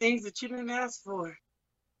give you things that you didn't ask for.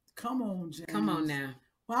 Come on, James. Come on now.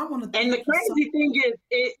 Well, I want to. And the crazy thing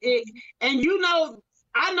is, and you know,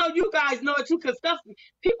 I know you guys know it too, because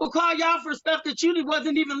people call y'all for stuff that you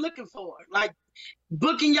wasn't even looking for, like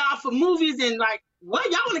booking y'all for movies, and like,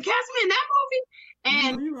 what, y'all want to cast me in that movie?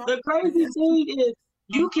 And the crazy thing is,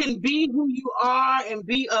 You can be who you are and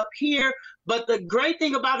be up here, but the great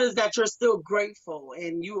thing about it is that you're still grateful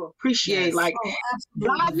and you appreciate, like,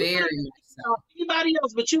 God, very much so. Anybody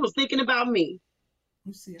else, but you was thinking about me.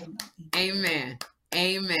 You see, Amen.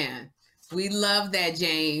 Amen. We love that,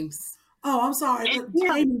 James. Oh, I'm sorry.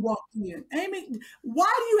 Amy walked in. Amy,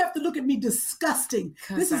 why do you have to look at me disgusting?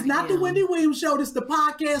 This is not the Wendy Williams show. This is the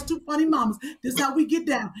podcast, Two Funny Mamas. This is how we get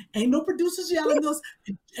down. Ain't no producers yelling at us.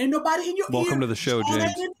 Ain't nobody in your ear. Welcome to the show,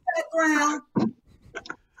 James. In the background.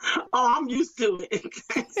 Oh, I'm used to it.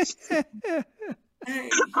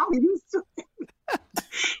 I'm used to it.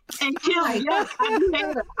 And Kim, yes, I do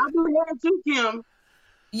hair. I do hair too, Kim.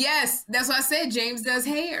 Yes, that's what I said. James does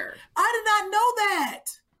hair. I did not know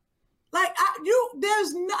that. Like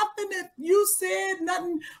there's nothing that you said,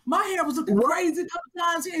 nothing. My hair was looking crazy.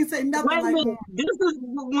 Sometimes he ain't say nothing. Wait a like minute. This is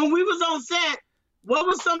when we was on set. What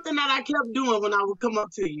was something that I kept doing when I would come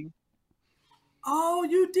up to you? Oh,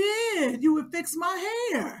 you did. You would fix my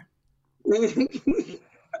hair. Look,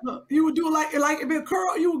 you would do like if it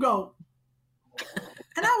curl, you would go.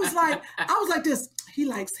 And I was like this. He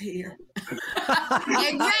likes hair.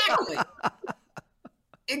 Exactly.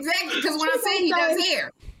 Exactly. Because when I say he does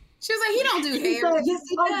hair. She was like, he don't do hair. Said, yes,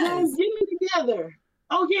 he does. James, get me together.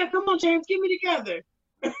 Oh, yeah, come on, James, get me together.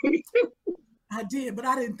 I did, but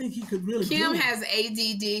I didn't think he could really Kim do it. has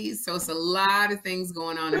ADD, so it's a lot of things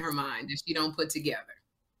going on in her mind that she don't put together.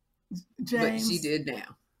 James, but she did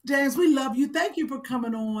now. James, we love you. Thank you for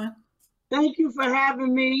coming on. Thank you for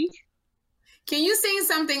having me. Can you sing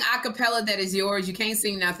something a cappella that is yours? You can't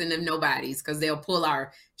sing nothing of nobody's because they'll pull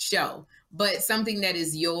our show. But something that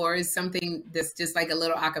is yours, something that's just like a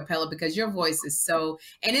little a cappella, because your voice is so,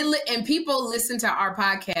 and people listen to our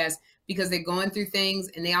podcast because they're going through things,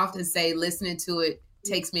 and they often say listening to it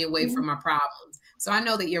takes me away from my problems. So I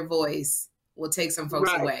know that your voice will take some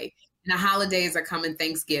folks away. And the holidays are coming,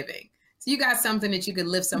 Thanksgiving. So you got something that you could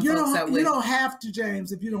lift some folks up with. You don't have to,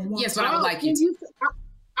 James, if you don't want to. Yes, but I would like you to.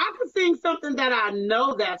 I could sing something that I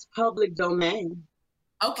know that's public domain.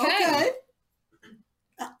 Okay.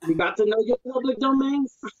 You got to know your public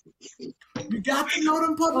domains. You got to know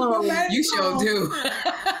them public domains. You sure do.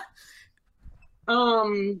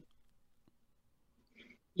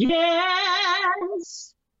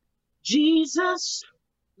 Yes, Jesus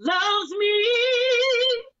loves me.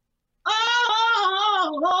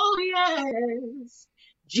 Oh, yes,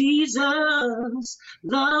 Jesus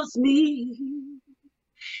loves me.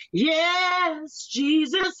 Yes,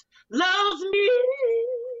 Jesus loves me.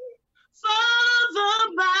 For the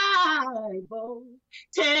Bible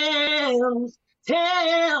tells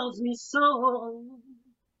me so.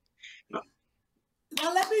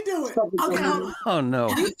 Now let me do it. Okay. Oh no.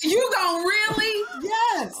 You gonna really?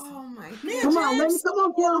 Yes. Oh my God. Come on,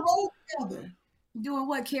 roll together. Doing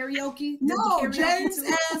what, karaoke? No, James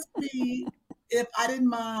asked me if I didn't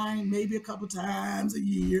mind maybe a couple times a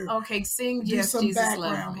year. Okay, sing Yes, Jesus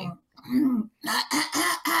Loves Me.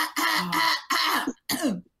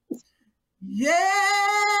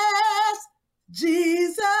 Yes,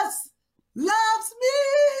 Jesus loves me.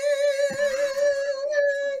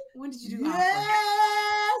 When did you do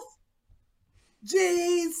Yes,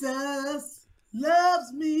 Jesus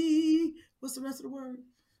loves me. What's the rest of the word?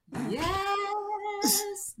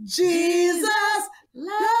 Yes, Jesus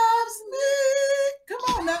loves me. Come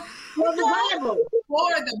on now. For the Bible.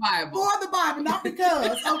 For the Bible. For the Bible, not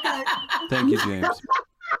because. Okay. Thank you, James.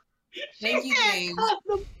 Thank you, James.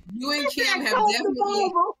 You and Kim have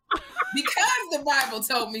definitely, because the Bible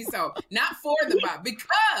told me so, not for the Bible,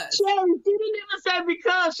 because. She didn't even say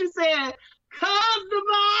because, she said, cause the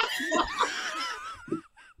Bible.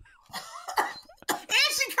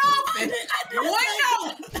 And she coughing.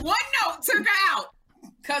 One note took her out,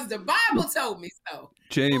 because the Bible told me so.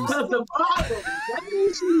 James. Because the Bible, that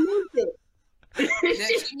means she meant it.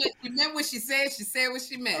 She meant what she said what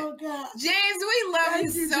she meant. Oh, God. James, we love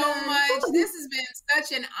you so much. This has been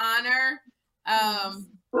such an honor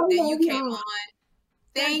that you came on.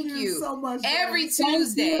 Thank you so much. Every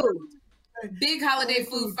Tuesday, Big Holiday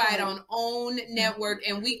Food Fight on OWN Network.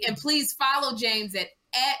 And please follow James at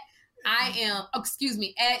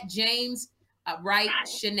James Wright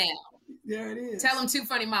Chanel. There it is. Tell him Two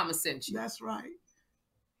Funny Mama sent you. That's right.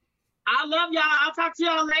 I love y'all. I'll talk to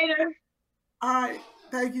y'all later. All right.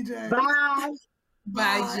 Thank you, James. Bye.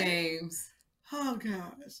 Bye, James. Oh,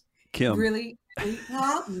 gosh. Kim. Really?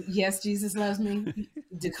 Huh? Yes, Jesus loves me.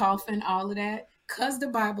 The coffin, all of that. Because the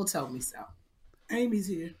Bible told me so. Amy's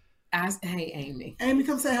here. Hey, Amy. Amy,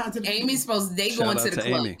 come say hi to the Amy's supposed to, going to the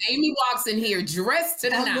club. Amy walks in here dressed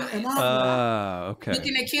to the nines. Okay.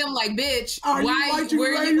 Looking at Kim like, bitch, why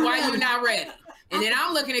you not ready? And then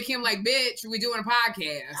I'm looking at Kim like, bitch, we doing a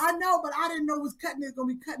podcast. I know, but I didn't know it was going to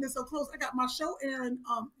be cutting it so close. I got my show airing.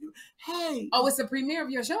 Hey. Oh, it's the premiere of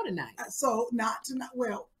your show tonight. So not tonight.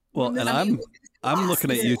 Well, and I'm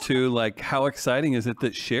looking at you two like, how exciting is it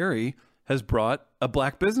that Sherry has brought a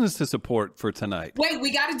Black business to support for tonight? Wait,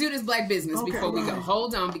 we got to do this Black business before we go.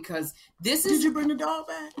 Hold on, because this is... Did you bring the dog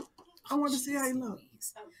back? I want to see how he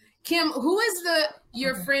looks. Kim, who is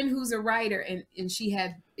your friend who's a writer and she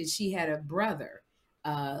had a brother,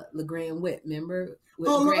 LeGrand Witt, remember?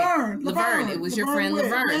 Laverne. It was your friend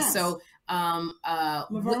Laverne. Yes. So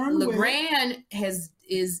LeGrand is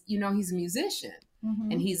he's a musician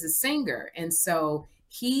and he's a singer. And so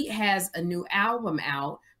he has a new album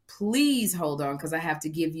out. Please hold on, because I have to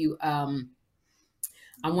give you I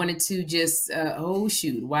wanted to just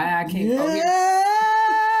why I can't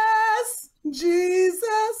Yes,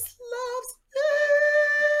 Jesus loves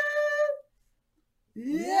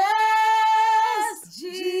me. Yes,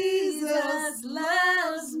 Jesus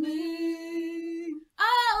loves me.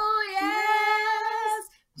 Oh yes,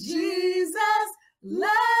 Jesus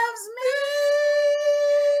loves me.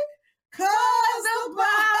 'Cause the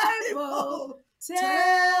Bible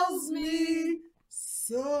tells me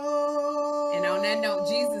so. And on that note,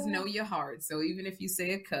 Jesus know your heart. So even if you say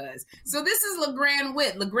it, cuz. So this is LeGrand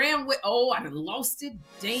Witt. LeGrand Witt. Oh, I done lost it.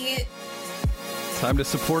 Dang it. Time to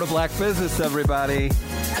support a Black business, everybody.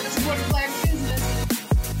 Time to support a Black business.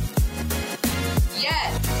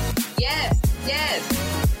 Yes.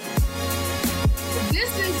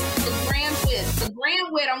 This is LeGrand Witt.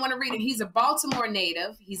 LeGrand Witt, I want to read it. He's a Baltimore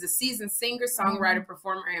native. He's a seasoned singer, songwriter,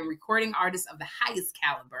 performer, and recording artist of the highest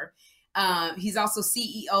caliber. He's also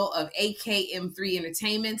CEO of AKM3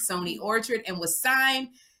 Entertainment, Sony Orchard, and was signed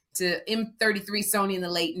to M33 Sony in the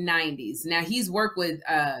late 90s. Now he's worked with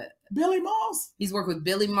Billy Moss. He's worked with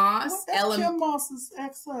Billy Moss. Kim Moss's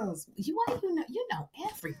ex-husband. You know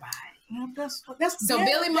everybody. That's so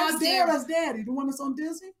Daddy, Billy Moss did. That's Daddy, the one that's on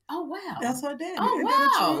Disney. Oh wow, that's her daddy. Oh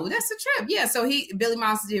wow, that's a trip. Yeah, so Billy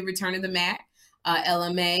Moss did Return of the Mac,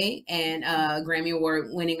 LMA, and Grammy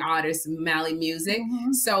Award-winning artist Mali Music.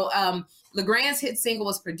 So LeGrand's hit single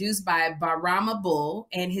was produced by Barama Bull,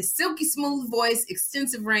 and his silky smooth voice,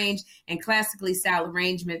 extensive range, and classically styled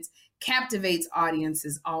arrangements captivates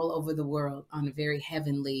audiences all over the world on a very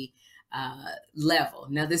heavenly level.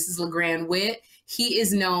 Now, this is LeGrand Witt. He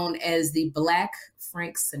is known as the Black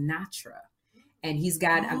Frank Sinatra. And he's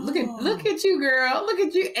got, look at you, girl. Look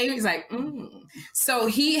at you. Amy's like, So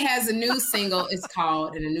he has a new single.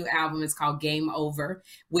 And a new album. It's called Game Over,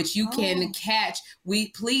 which you can catch.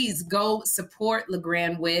 Please go support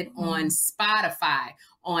LeGrand Witt on Spotify,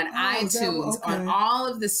 on iTunes, on all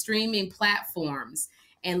of the streaming platforms,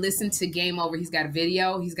 and listen to Game Over. He's got a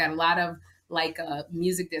video. He's got a lot of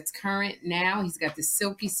music that's current now. He's got this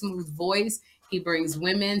silky smooth voice. He brings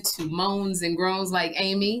women to moans and groans like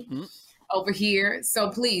Amy over here. So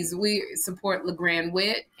please, we support LeGrand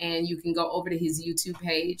Witt, and you can go over to his YouTube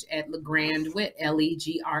page at LeGrand Witt,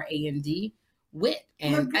 LeGrand Witt.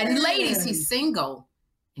 And ladies, he's single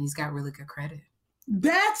and he's got really good credit.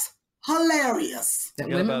 That's hilarious. That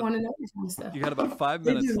women want to know this kind of stuff. You got about 5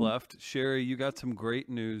 minutes left. Sherry, you got some great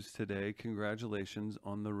news today. Congratulations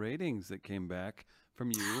on the ratings that came back from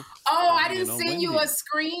you. Oh, I didn't send you a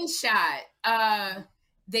screenshot.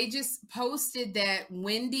 They just posted that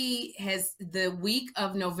Wendy has, the week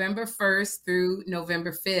of November 1st through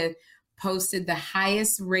November 5th, posted the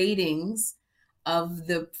highest ratings of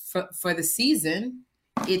for the season.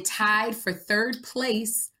 It tied for third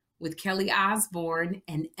place with Kelly Osbourne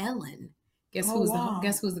and Ellen. Guess who's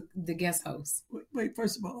the guest host? Wait,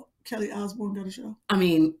 first of all, Kelly Osbourne got a show?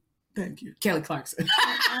 Thank you. Kelly Clarkson.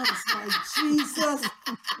 I was like, Jesus.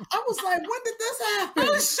 I was like, when did this happen?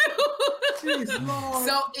 Oh, shoot. Jeez, Lord.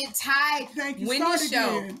 So it tied. Thank you.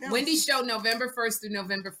 Wendy's show November 1st through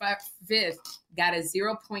November 5th got a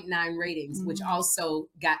 0.9 ratings, which also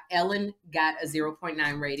Ellen got a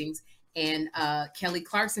 0.9 ratings. And Kelly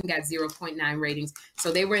Clarkson got 0.9 ratings.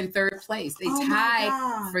 So they were in third place. They tied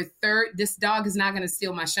for third. This dog is not going to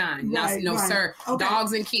steal my shine. No, sir. Okay.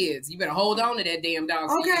 Dogs and kids. You better hold on to that damn dog.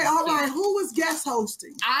 Okay, all right. Who was guest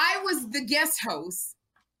hosting? I was the guest host.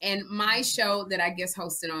 And my show that I guest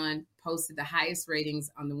hosted on posted the highest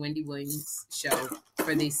ratings on the Wendy Williams show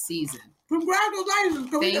for this season. Congratulations.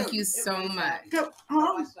 Thank you so much.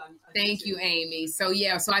 Thank you, Amy. So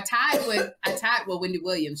I tied with Wendy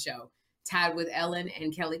Williams show. Tied with Ellen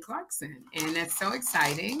and Kelly Clarkson, and that's so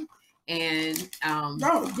exciting. And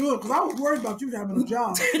that was good, because I was worried about you having a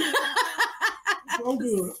job. So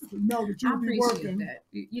good to know that you would be working. That.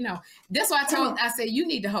 You know, that's why I said you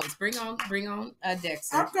need to host. Bring on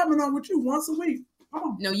Dexter. I'm coming on with you once a week.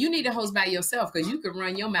 No, you need a host by yourself because you can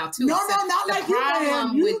run your mouth too. No, not like you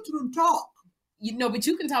can. You can talk. But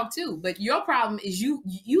you can talk too. But your problem is you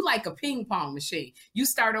like a ping pong machine. You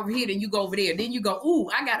start over here, then you go over there. Then you go, ooh,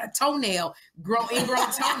 I got a toenail, ingrown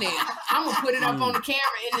toenail. I'm going to put it up on the camera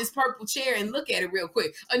in this purple chair and look at it real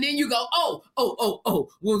quick. And then you go, oh,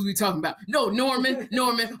 what was we talking about? No, Norman.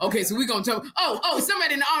 Okay, so we're going to talk. Oh,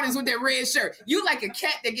 somebody in the audience with that red shirt. You like a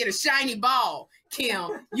cat that get a shiny ball,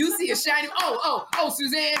 Kim. You see a shiny,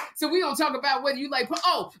 Suzanne. So we're going to talk about whether you like,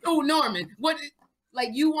 Norman. What?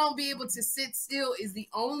 Like, you won't be able to sit still is the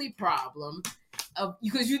only problem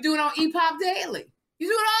because you do it on EPOP Daily. You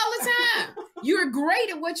do it all the time. You're great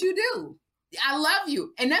at what you do. I love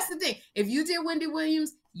you. And that's the thing. If you did Wendy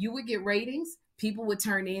Williams, you would get ratings. People would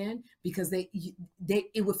turn in because it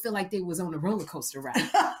would feel like they was on a roller coaster ride.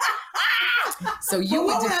 So you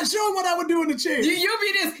would show them what I would do in the chair. You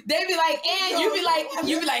be this. They be like, and you be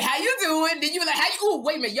like, how you doing? Then you be like, how you? Ooh,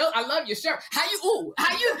 wait a minute, I love your shirt. How you?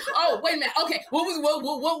 Oh, wait a minute. Okay, what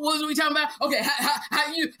was we talking about? Okay,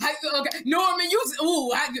 how you? Okay, Norman,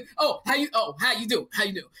 how you do?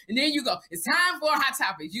 And then you go. It's time for a hot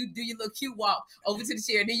topic. You do your little cute walk over to the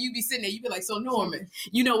chair. And then you be sitting there. You be like, so Norman,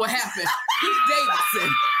 you know what happened?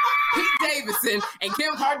 Pete Davidson and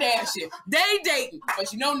Kim Kardashian, they dating.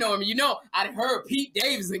 But Norman, I heard Pete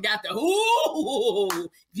Davidson got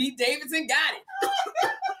Pete Davidson got it.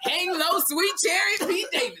 Hang low, sweet cherry, Pete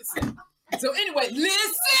Davidson. So anyway,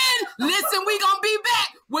 listen, we gonna be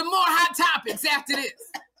back with more hot topics after this.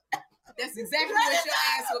 That's exactly what your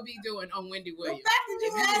ass will be doing on Wendy Williams. The fact that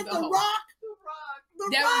you had the rock.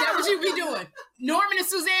 That what you be doing. Norman and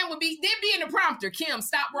Suzanne they'd be in the prompter. Kim,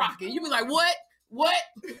 stop rocking. You be like, what?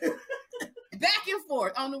 Back and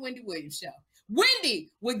forth on the Wendy Williams show.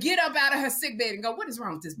 Wendy would get up out of her sick bed and go, what is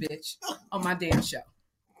wrong with this bitch on my damn show?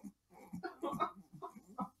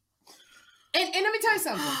 And let me tell you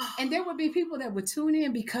something. And there would be people that would tune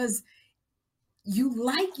in because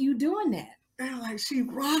you doing that. They're like, she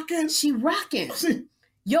rocking.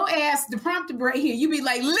 Your ass, the prompter right here, you be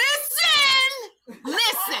like, listen.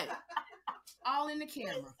 All in the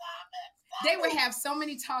camera. They would have so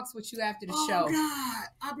many talks with you after the show. Oh, God.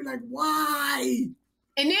 I'd be like, why?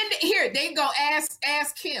 And then they go ask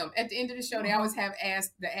Kim at the end of the show. They always have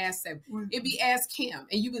ask segment. It'd be ask Kim,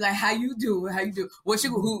 and you be like, "How you do? What's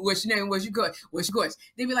your name? What's your question?"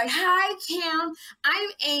 They'd be like, "Hi Kim, I'm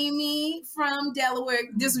Amy from Delaware."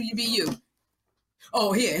 This would be you.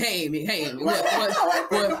 Oh, here, hey Amy, what?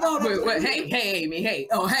 Hey Amy, hey.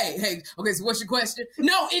 Oh, hey. Okay, so what's your question?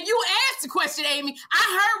 No, if you asked the question, Amy,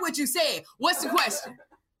 I heard what you said. What's the question?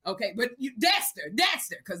 Okay, but that's her,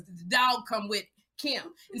 because the dog come with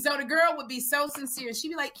Kim. And so the girl would be so sincere. She'd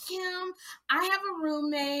be like, Kim, I have a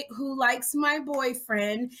roommate who likes my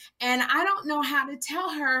boyfriend, and I don't know how to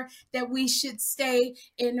tell her that we should stay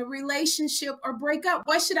in a relationship or break up.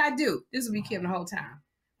 What should I do? This would be Kim the whole time.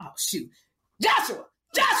 Oh, shoot. Joshua,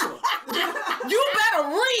 you better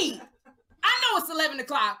read. I know it's 11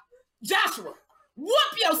 o'clock. Joshua,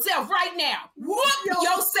 whoop yourself right now. Whoop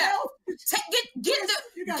yourself.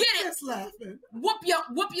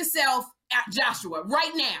 Whoop yourself at Joshua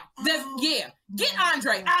right now. Get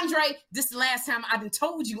Andre. Andre, this is the last time I done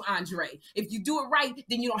told you, Andre. If you do it right,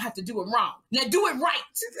 then you don't have to do it wrong. Now do it right.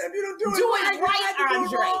 If you don't do it right,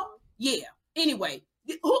 Andre. Yeah. Anyway.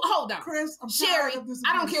 Hold on. Chris, Sherry,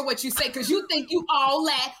 I don't care what you say because you think you all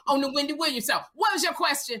that on the Wendy Williams show. What was your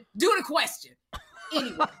question? Do the question.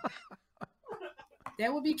 Anyway.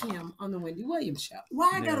 That would be Kim on the Wendy Williams show. Why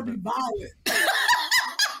I gotta be violent?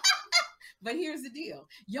 But here's the deal.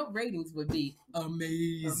 Your ratings would be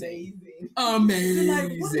amazing.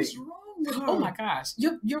 Like, what is wrong with her? Oh my gosh.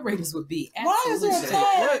 Your ratings would be absolutely. Why is there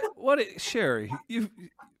a tag? What Sherry, you're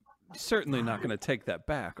certainly not going to take that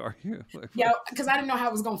back, are you? Yeah, because I didn't know how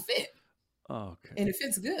it was going to fit. Oh, okay. And it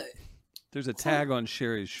fits good. There's a tag on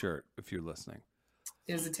Sherry's shirt, if you're listening.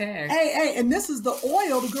 There's a tag. Hey, and this is the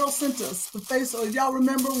oil the girl sent us. The face oil. Y'all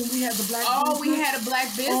remember when we had the black business? Oh, we had a black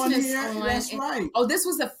business on. That's right. Oh, this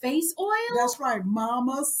was a face oil? That's right.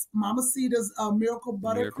 Mamacita's Miracle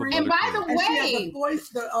Buttercream. And by the way,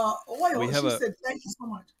 the oil. She said, thank you so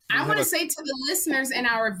much. I want to say to the listeners and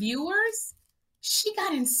our viewers, she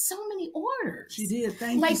got in so many orders. She did.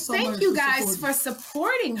 Thank you so much. Thank you guys for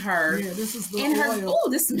supporting her. Yeah, this is the oil. Oh,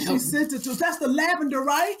 this smells. She sent it to us. That's the lavender,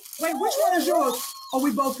 right? Wait, which one is yours? Oh, we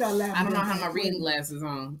both got lavender. I don't know how my reading glasses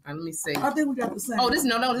on. Let me see. I think we got the same. Oh, this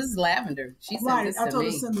is lavender. She sent this to me. I told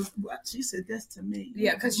her to send this. She said this to me.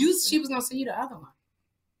 Yeah, because she was gonna send you the other one.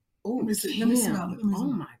 Oh, let me smell it.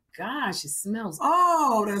 Oh my gosh, it smells.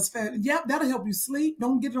 Oh, that's fat. Yep, that'll help you sleep.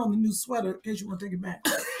 Don't get it on the new sweater in case you want to take it back.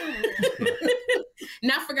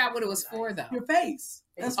 Now I forgot what it was for though. Your face.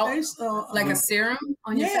 That's face. Like a serum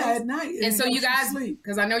on your face? at night. And so you guys,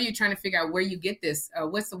 because I know you're trying to figure out where you get this.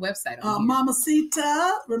 What's the website?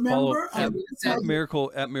 Mamacita, remember? At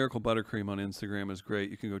Miracle Buttercream on Instagram is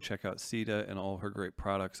great. You can go check out Sita and all her great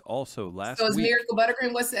products. Also, so is Miracle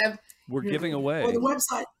Buttercream? What's the? We're giving away. Or the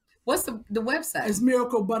website. What's the website? It's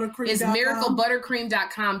miraclebuttercream.com. It's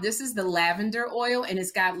miraclebuttercream.com. This is the lavender oil, and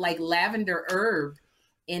it's got like lavender herb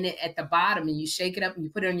in it at the bottom, and you shake it up and you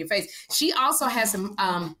put it on your face. She also has some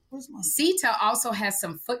Sita also has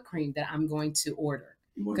some foot cream that I'm going to order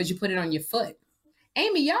because you put it on your foot.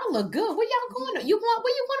 Amy, y'all look good. Where y'all going? Where you want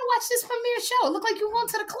to watch this premiere show? It look like you going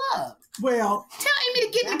to the club. Well, tell Amy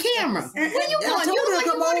to get in the camera. Where you going? You look like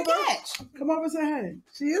you want to catch. Come over and say hey.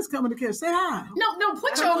 She is coming to catch. Say hi. No,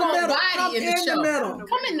 put your whole body in the show. Middle.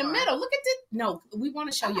 Come in the middle. Look at this. No, we want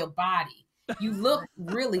to show your body. You look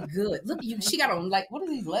really good. Look, she got on like, what are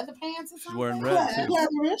these, leather pants or something? She's wearing red too.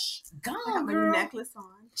 Leatherish. Gone, girl. Necklace on.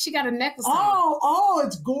 She got a necklace on. Oh,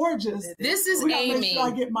 it's gorgeous. This is Amy.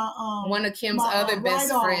 I get my one of Kim's other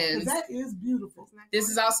best friends. That is beautiful. This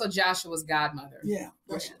is also Joshua's godmother. Yeah.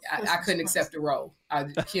 I couldn't accept the role.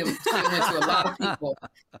 Kim went to a lot of people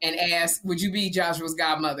and asked, "Would you be Joshua's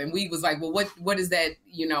godmother?" And we was like, "Well, what does that,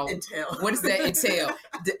 entail? What does that entail?"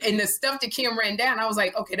 And the stuff that Kim ran down, I was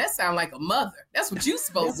like, "Okay, that sounds like a mother. That's what you're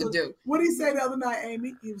supposed to do." What did he say the other night,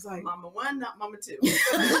 Amy? He was like, "Mama 1, not Mama 2."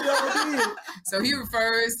 So he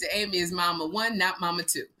refers to Amy as Mama 1, not Mama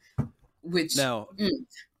 2. Which now.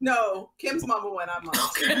 No, Kim's Mama 1, I'm Mama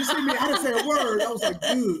 2. You see me? I didn't say a word. I was like,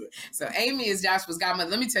 good. So Amy is Joshua's godmother.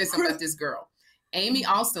 Let me tell you something about this girl. Amy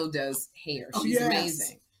also does hair. She's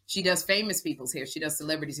amazing. She does famous people's hair. She does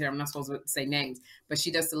celebrities' hair. I'm not supposed to say names, but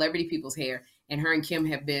she does celebrity people's hair. And her and Kim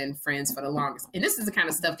have been friends for the longest. And this is the kind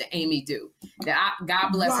of stuff that Amy do. God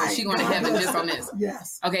bless her. She's going to heaven just on this.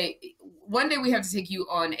 Yes. Okay. One day we have to take you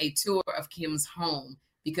on a tour of Kim's home.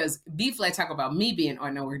 Because B-Flat talk about me being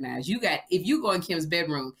unorganized. If you go in Kim's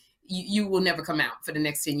bedroom, you will never come out for the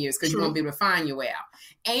next 10 years because you won't be able to find your way out.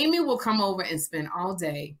 Amy will come over and spend all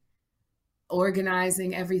day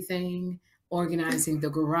organizing everything, organizing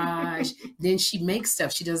the garage. Then she makes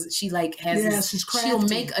stuff. She'll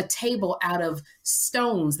make a table out of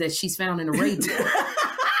stones that she's found in Arabia.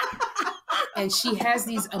 And she has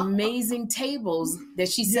these amazing tables that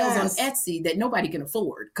she sells on Etsy that nobody can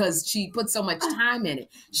afford because she put so much time in it.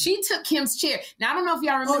 She took Kim's chair. Now, I don't know if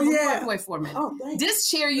y'all remember. Wait for a minute. This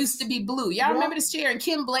chair used to be blue. Y'all remember this chair? And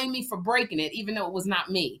Kim blamed me for breaking it, even though it was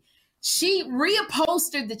not me. She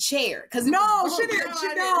reupholstered the chair. She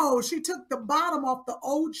didn't. She took the bottom off the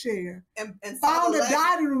old chair and found a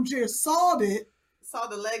dining room chair, sawed it. Saw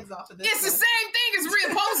the legs off of this. It's the same thing as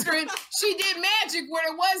reupholstering. She did magic where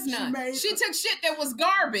there was none. She took shit that was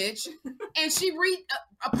garbage and she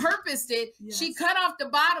repurposed it. Yes. She cut off the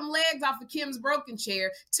bottom legs off of Kim's broken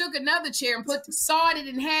chair, took another chair and sawed it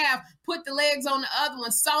in half, put the legs on the other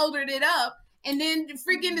one, soldered it up, and then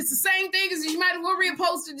freaking it's the same thing as you might as well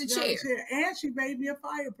reupholstered the chair. And she made me a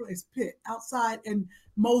fireplace pit outside and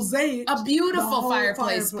mosaic. A beautiful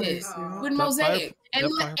fireplace pit with mosaic. And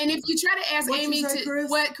if you try to ask Amy Chris?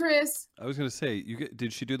 What, Chris? I was going to say,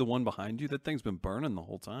 did she do the one behind you? That thing's been burning the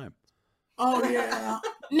whole time. Oh, yeah.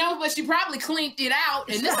 No, but she probably cleaned it out,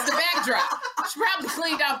 and this is the backdrop. She probably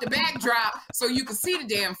cleaned out the backdrop so you could see the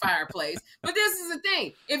damn fireplace. But this is the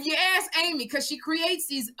thing. If you ask Amy, because she creates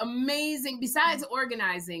these amazing, besides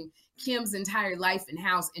organizing Kim's entire life and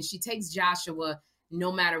house, and she takes Joshua no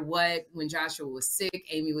matter what. When Joshua was sick,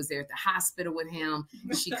 Amy was there at the hospital with him.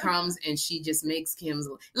 She comes and she just makes Kim's,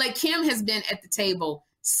 like Kim has been at the table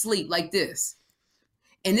sleep like this.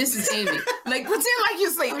 And this is Amy. Like, pretend like you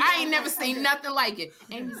sleep. I ain't never seen nothing like it.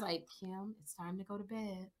 Amy's like, Kim, it's time to go to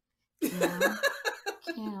bed.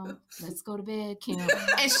 Kim, let's go to bed, Kim.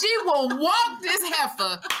 And she will walk this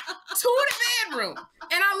heifer to the bedroom.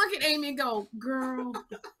 And I look at Amy and go, girl,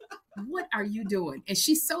 what are you doing? And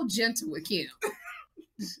she's so gentle with Kim.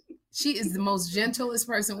 She is the most gentlest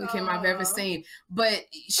person with Kim I've ever seen. But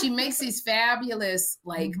she makes these fabulous,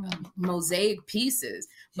 like, mosaic pieces.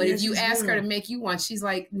 But if you ask her to make you one, she's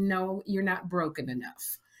like, no, you're not broken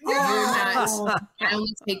enough. You're not. I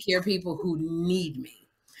only take care of people who need me.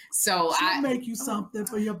 So She'll make you something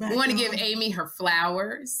for your back. We want to give Amy her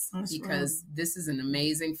flowers because this is an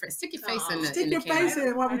amazing friend. Stick your face in the Stick your face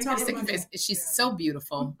in while we talk about it. She's so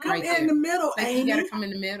beautiful. Come right in there. the middle, like, Amy. You got to come in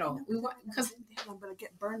the middle. Because I'm going to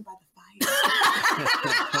get burned by the fire.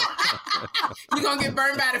 You're going to get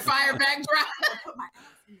burned by the fire backdrop?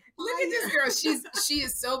 Look at this girl. She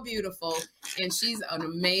is so beautiful, and she's an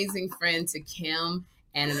amazing friend to Kim.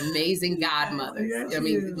 and an amazing godmother. Yes, I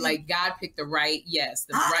mean, he is. like God picked the right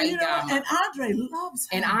godmother. And Andre loves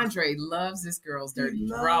her. And Andre loves this girl's dirty He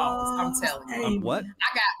draws. I'm loves telling you. Amy. What?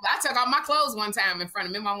 I took off my clothes one time in front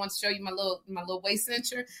of him. I want to show you my little waist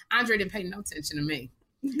cincher. Andre didn't pay no attention to me.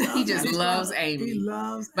 He just loves Amy. He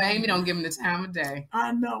loves But Amy don't give him the time of day.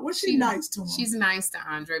 I know. Well, she's nice to him. She's nice to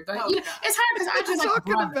Andre, but Oh, you know, it's hard because Andre's like a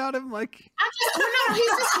talking brother. about him like No, he's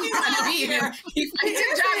just he's gonna be here. He took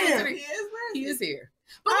Joshua to the- He is here.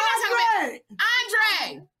 But we're not talking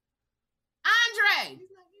about Andre.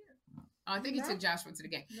 Oh, I think he took Joshua to the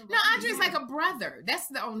game. No, Andre's like a brother. That's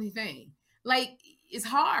the only thing. Like, it's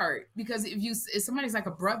hard because if somebody's like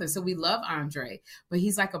a brother, so we love Andre, but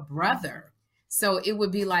he's like a brother. So it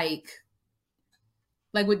would be like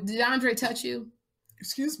did Andre touch you?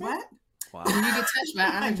 Excuse me? What? wow. Did you get touched by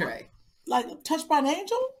Andre? Like touched by an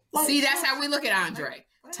angel? Like, See, that's how we look at Andre.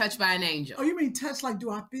 Touched by an angel. Oh, you mean touch? Like, do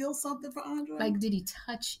I feel something for Andre? Like, did he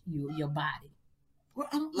touch your body? Well,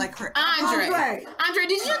 I don't Like her. Andre,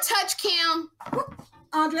 did you touch Kim?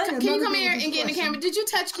 Andre, Can you come here and get in the camera? Did you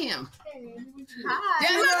touch Kim? Hi.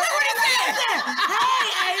 Yeah, look what he said. Hey,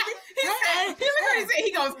 Amy. Look what he said.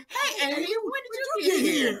 He goes, "Hey, Amy, when did you get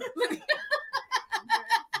here?" Look.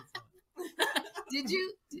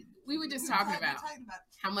 We were just talking about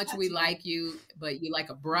how much we like you, but you like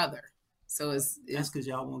a brother. So it's That's because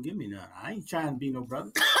y'all won't give me none. I ain't trying to be no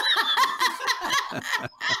brother.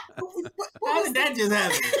 How did that just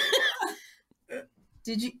happen?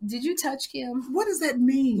 Did you touch Kim? What does that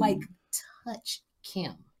mean? Like touch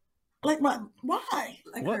Kim? Like why?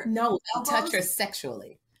 Like What? her No, elbows? touch her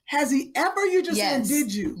sexually. Has he ever? You just Yes. said,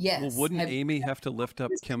 did you? Yes. Well, wouldn't Amy have to lift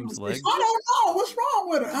up Kim's leg? I don't know. What's wrong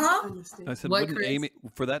with her, huh? I said, What, wouldn't Chris? Amy,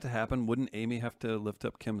 for that to happen, wouldn't Amy have to lift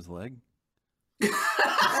up Kim's leg?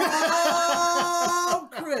 Oh,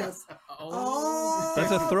 Chris. Oh.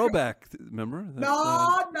 That's a throwback, remember? That's,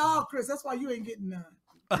 No, Chris. That's why you ain't getting none.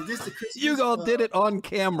 Is this the Christmas, you all did it on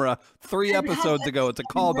camera 3 episodes ago. It's a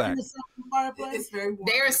callback. It's very warm.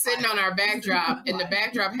 They're sitting on our backdrop, and the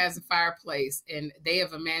backdrop has a fireplace, and they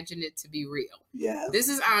have imagined it to be real. Yes. This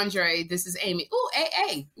is Andre. This is Amy. Ooh,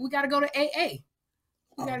 AA. We got to go to AA.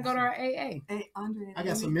 We got to go to our AA. Hey, Andre. I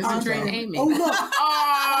got some Amy. Andre and mistletoe. Amy. Oh, look.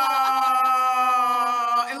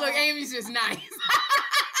 Oh, and look, Amy's just nice.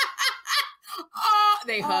 Oh,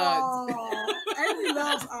 they hugged. Oh, Amy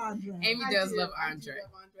loves Andre. Amy does love Andre.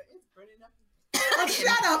 It's burning up. Oh,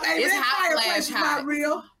 shut up, Amy. It's That hot fireplace flash is hot. not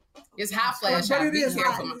real. It's hot flash But hot. it Be is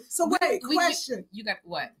careful. hot. So wait, question. You got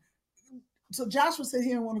what? So Joshua said he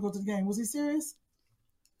didn't want to go to the game. Was he serious?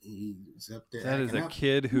 He's up there. That is acting a up.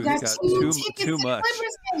 kid who's Got got two too tickets too to much.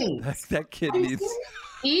 Clippers games. That kid needs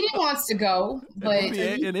Eden wants to go, but an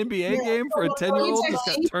NBA game for a 10-year-old just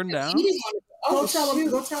got turned down. Go tell him.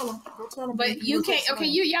 Go tell him. Go tell him. But you can't. Okay,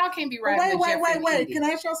 y'all can't be right. Wait. Can I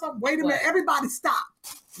ask y'all something? Wait a minute. Everybody stop.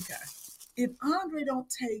 Okay. If Andre don't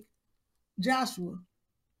take Joshua,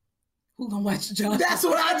 who gonna watch Joshua? That's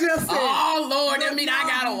what I just said. Oh Lord, I mean I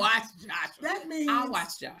gotta watch Joshua. That means I'll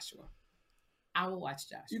watch Joshua. I will watch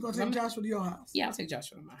Joshua. You gonna take Joshua to your house? Yeah, I'll take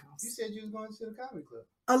Joshua to my house. You said you was going to the comedy club.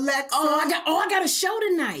 Alexa. Oh, I got a show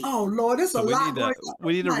tonight. Oh Lord, it's So a lot.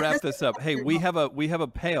 we need to Right, wrap let's- this up. Hey, we have a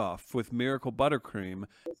payoff with Miracle Buttercream.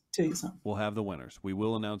 Tell you something. We'll have the winners. We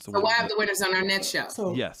will announce the So winners. we'll have the winners on our next show.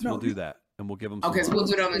 So Yes, we'll do that, and we'll give them. Okay, so we'll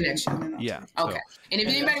do it on the next show. Yeah. Okay. So, And if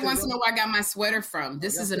anybody wants to know where I got my sweater from,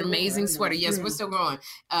 this is an amazing sweater. Yes, we're still going,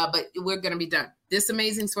 but we're going to be done. This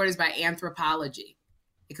amazing sweater is by Anthropology.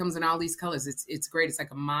 It comes in all these colors. It's great. It's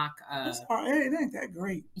like a mock. It ain't that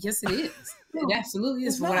great. Yes, it is. It absolutely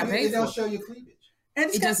is It's for what I not. paid It don't for. show your cleavage. And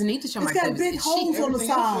it's It got- doesn't need to show my It's got cleavage. big It's holes cheap. on the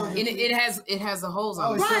Everything else side. shows It has the holes Oh,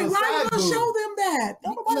 on it. it's Right, on the why you side gonna boob. show them that?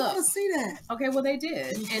 Nobody Look. want to see that. Okay, well they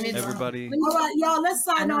did, and it's everybody, All right, y'all, let's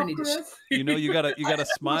I sign know I off, need to Chris. you know, you gotta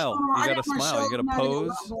smile. I You got gotta my smile. You show gotta tonight. I got a pose.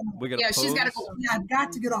 lot going on. We gotta Yeah, pose. she's gotta go. Yeah, I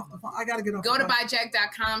got to get off the phone. I got to get off Go the to phone.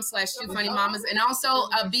 byjack.com/2funnymamas. And also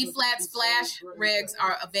B-Flats flash regs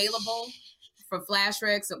are available for flash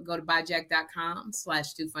regs. So go to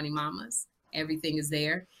byjack.com/2funnymamas. Everything is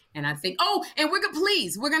there. And I think, and we're going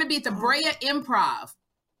to be at the Brea Improv.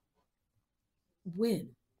 When?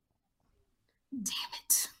 Damn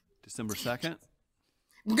it. December 2nd.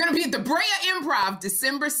 We're going to be at the Brea Improv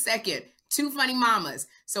December 2nd. Two Funny Mamas.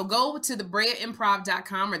 So go to the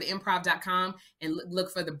BreaImprov.com or the improv.com and look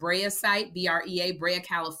for the Brea site, BREA, Brea,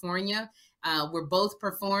 California. We're both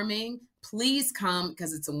performing. Please come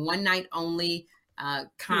because it's a one night only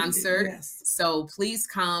concert. Yes. So please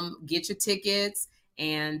come, get your tickets.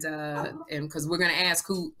 And because we're going to ask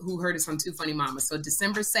who heard us on Two Funny Mamas. So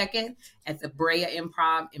December 2nd at the Brea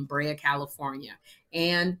Improv in Brea, California.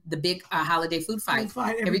 And the big holiday food fight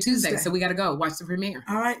every Tuesday. So we got to go watch the premiere.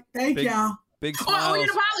 All right. Thank y'all. Big smiles. Oh, an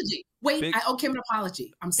apology. Wait, I owe Kim an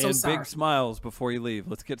apology. I'm so sorry. And big smiles before you leave.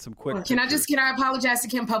 Let's get some quick Can I apologize to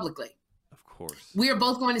Kim publicly? Of course. We are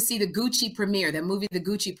both going to see the Gucci premiere, that movie, the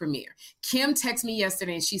Gucci premiere. Kim texted me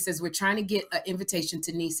yesterday and she says, we're trying to get an invitation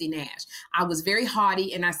to Niecy Nash. I was very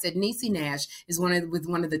haughty and I said, Niecy Nash is one of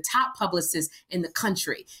the top publicists in the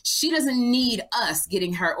country. She doesn't need us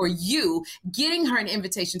getting her or you getting her an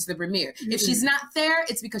invitation to the premiere. Mm-hmm. If she's not there,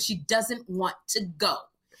 it's because she doesn't want to go.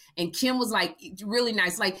 And Kim was like, really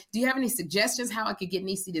nice. Like, do you have any suggestions how I could get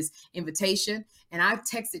Niecy this invitation? And I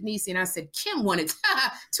texted Niecy and I said, Kim wanted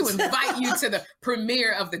to invite you to the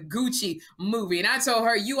premiere of the Gucci movie. And I told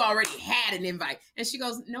her, you already had an invite. And she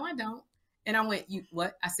goes, no, I don't. And I went, you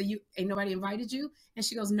what? I said, ain't nobody invited you? And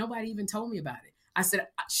she goes, nobody even told me about it. I said,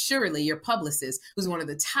 surely your publicist, who's one of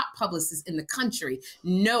the top publicists in the country,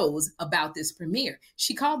 knows about this premiere.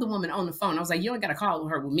 She called the woman on the phone. I was like, you don't got to call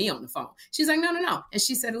her with me on the phone. She's like, no. And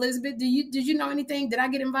she said, Elizabeth, did you know anything? Did I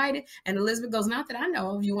get invited? And Elizabeth goes, not that I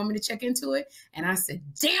know of. You want me to check into it? And I said,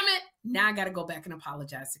 damn it. Now I got to go back and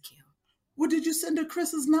apologize to Kim. Well, did you send her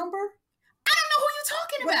Chris's number? I don't know who you're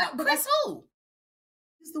talking about. But Chris who?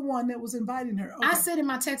 He's the one that was inviting her. Okay. I said in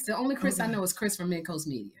my text, the only Chris I know is Chris from Midcoast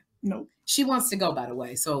Media. No. She wants to go, by the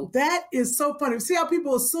way. So that is so funny. See how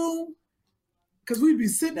people assume? Because we'd be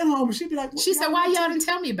sitting at home and she'd be like, she said, why y'all didn't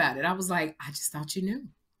tell me about it? I was like, I just thought you knew.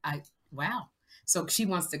 Wow. So she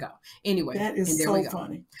wants to go. Anyway. That is so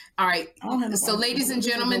funny. All right. So ladies and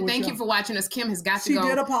gentlemen, thank you for watching us. Kim has got to go. She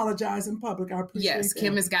did apologize in public. I appreciate that. Yes,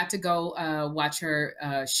 Kim has got to go watch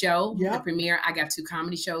her show, the premiere. I got 2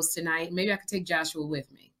 comedy shows tonight. Maybe I could take Joshua with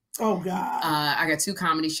me. Oh, God. I got 2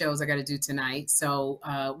 comedy shows I got to do tonight. So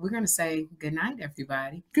we're going to say good night,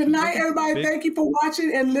 everybody. Good night, everybody. Thank you for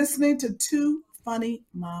watching and listening to Two Funny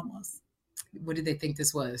Mamas. What did they think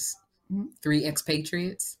this was? 3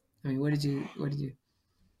 expatriates? I mean, what did you?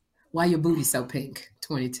 Why your booty so pink?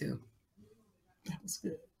 22. That was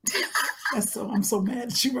good. I'm so mad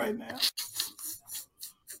at you right now.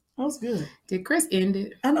 That was good. Did Chris end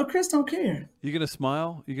it? I know Chris don't care. You gonna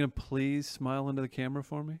smile? You gonna please smile into the camera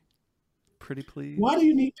for me? Pretty please. Why do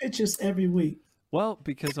you need pictures every week? Well,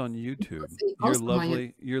 because on YouTube, you're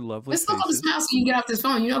lovely. You're lovely. Let's look on the smile so you can get off this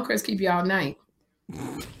phone. You know Chris keep you all night.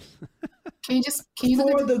 Can you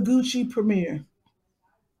look for the Gucci premiere?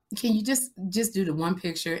 Can you just do the one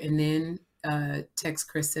picture and then text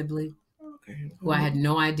Chris Sibley? Okay. Who I had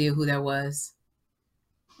no idea who that was.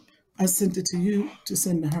 I sent it to you to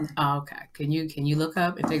send to her. Oh, okay. Can you look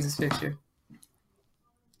up and take this picture?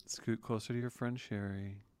 Scoot closer to your friend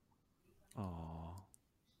Sherry. Oh,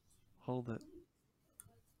 hold it.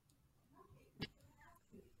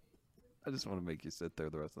 I just want to make you sit there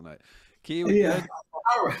the rest of the night. Key, we good?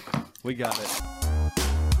 All right. We got it.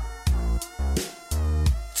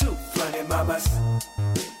 Two funny mamas.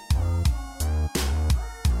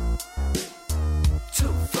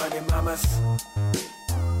 Two funny mamas.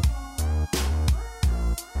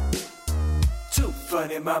 Two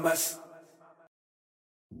funny mamas.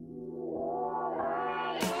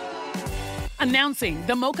 Announcing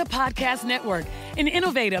the Mocha Podcast Network, an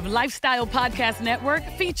innovative lifestyle podcast network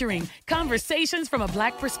featuring conversations from a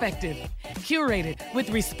Black perspective. Curated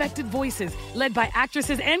with respected voices, led by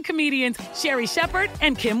actresses and comedians Sherry Shepherd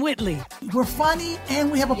and Kim Whitley. We're funny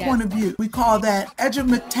and we have a point of view. We call that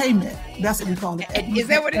edutainment. That's what we call it. Is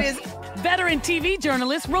that what it is? Veteran TV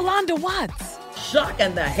journalist Rolanda Watts.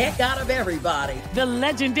 Shocking the heck out of everybody. The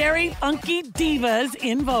legendary Funky Divas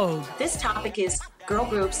in Vogue. This topic is girl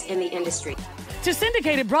groups in the industry. To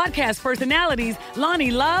syndicated broadcast personalities Lonnie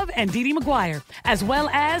Love and Dee Dee McGuire, as well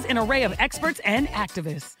as an array of experts and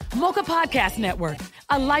activists. Mocha Podcast Network,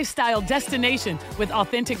 a lifestyle destination with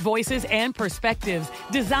authentic voices and perspectives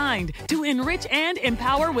designed to enrich and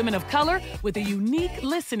empower women of color with a unique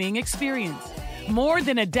listening experience. More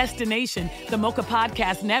than a destination, the Mocha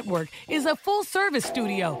Podcast Network is a full-service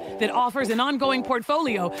studio that offers an ongoing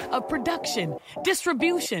portfolio of production,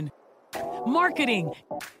 distribution, marketing,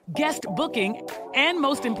 guest booking, and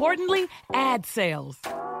most importantly, ad sales.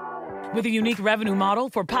 With a unique revenue model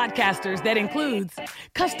for podcasters that includes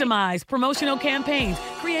customized promotional campaigns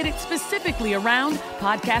created specifically around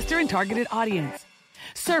podcaster and targeted audience,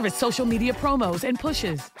 service social media promos and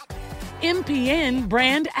pushes, MPN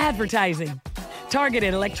brand advertising,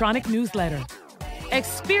 targeted electronic newsletter,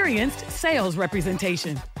 experienced sales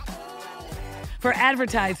representation, For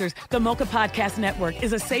advertisers, the Mocha Podcast Network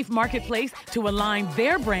is a safe marketplace to align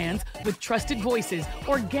their brands with trusted voices,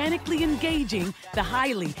 organically engaging the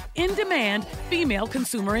highly in-demand female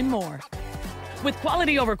consumer and more. With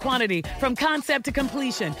quality over quantity, from concept to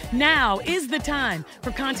completion, now is the time for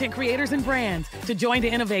content creators and brands to join the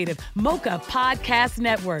innovative Mocha Podcast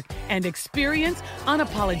Network and experience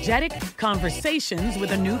unapologetic conversations with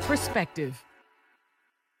a new perspective.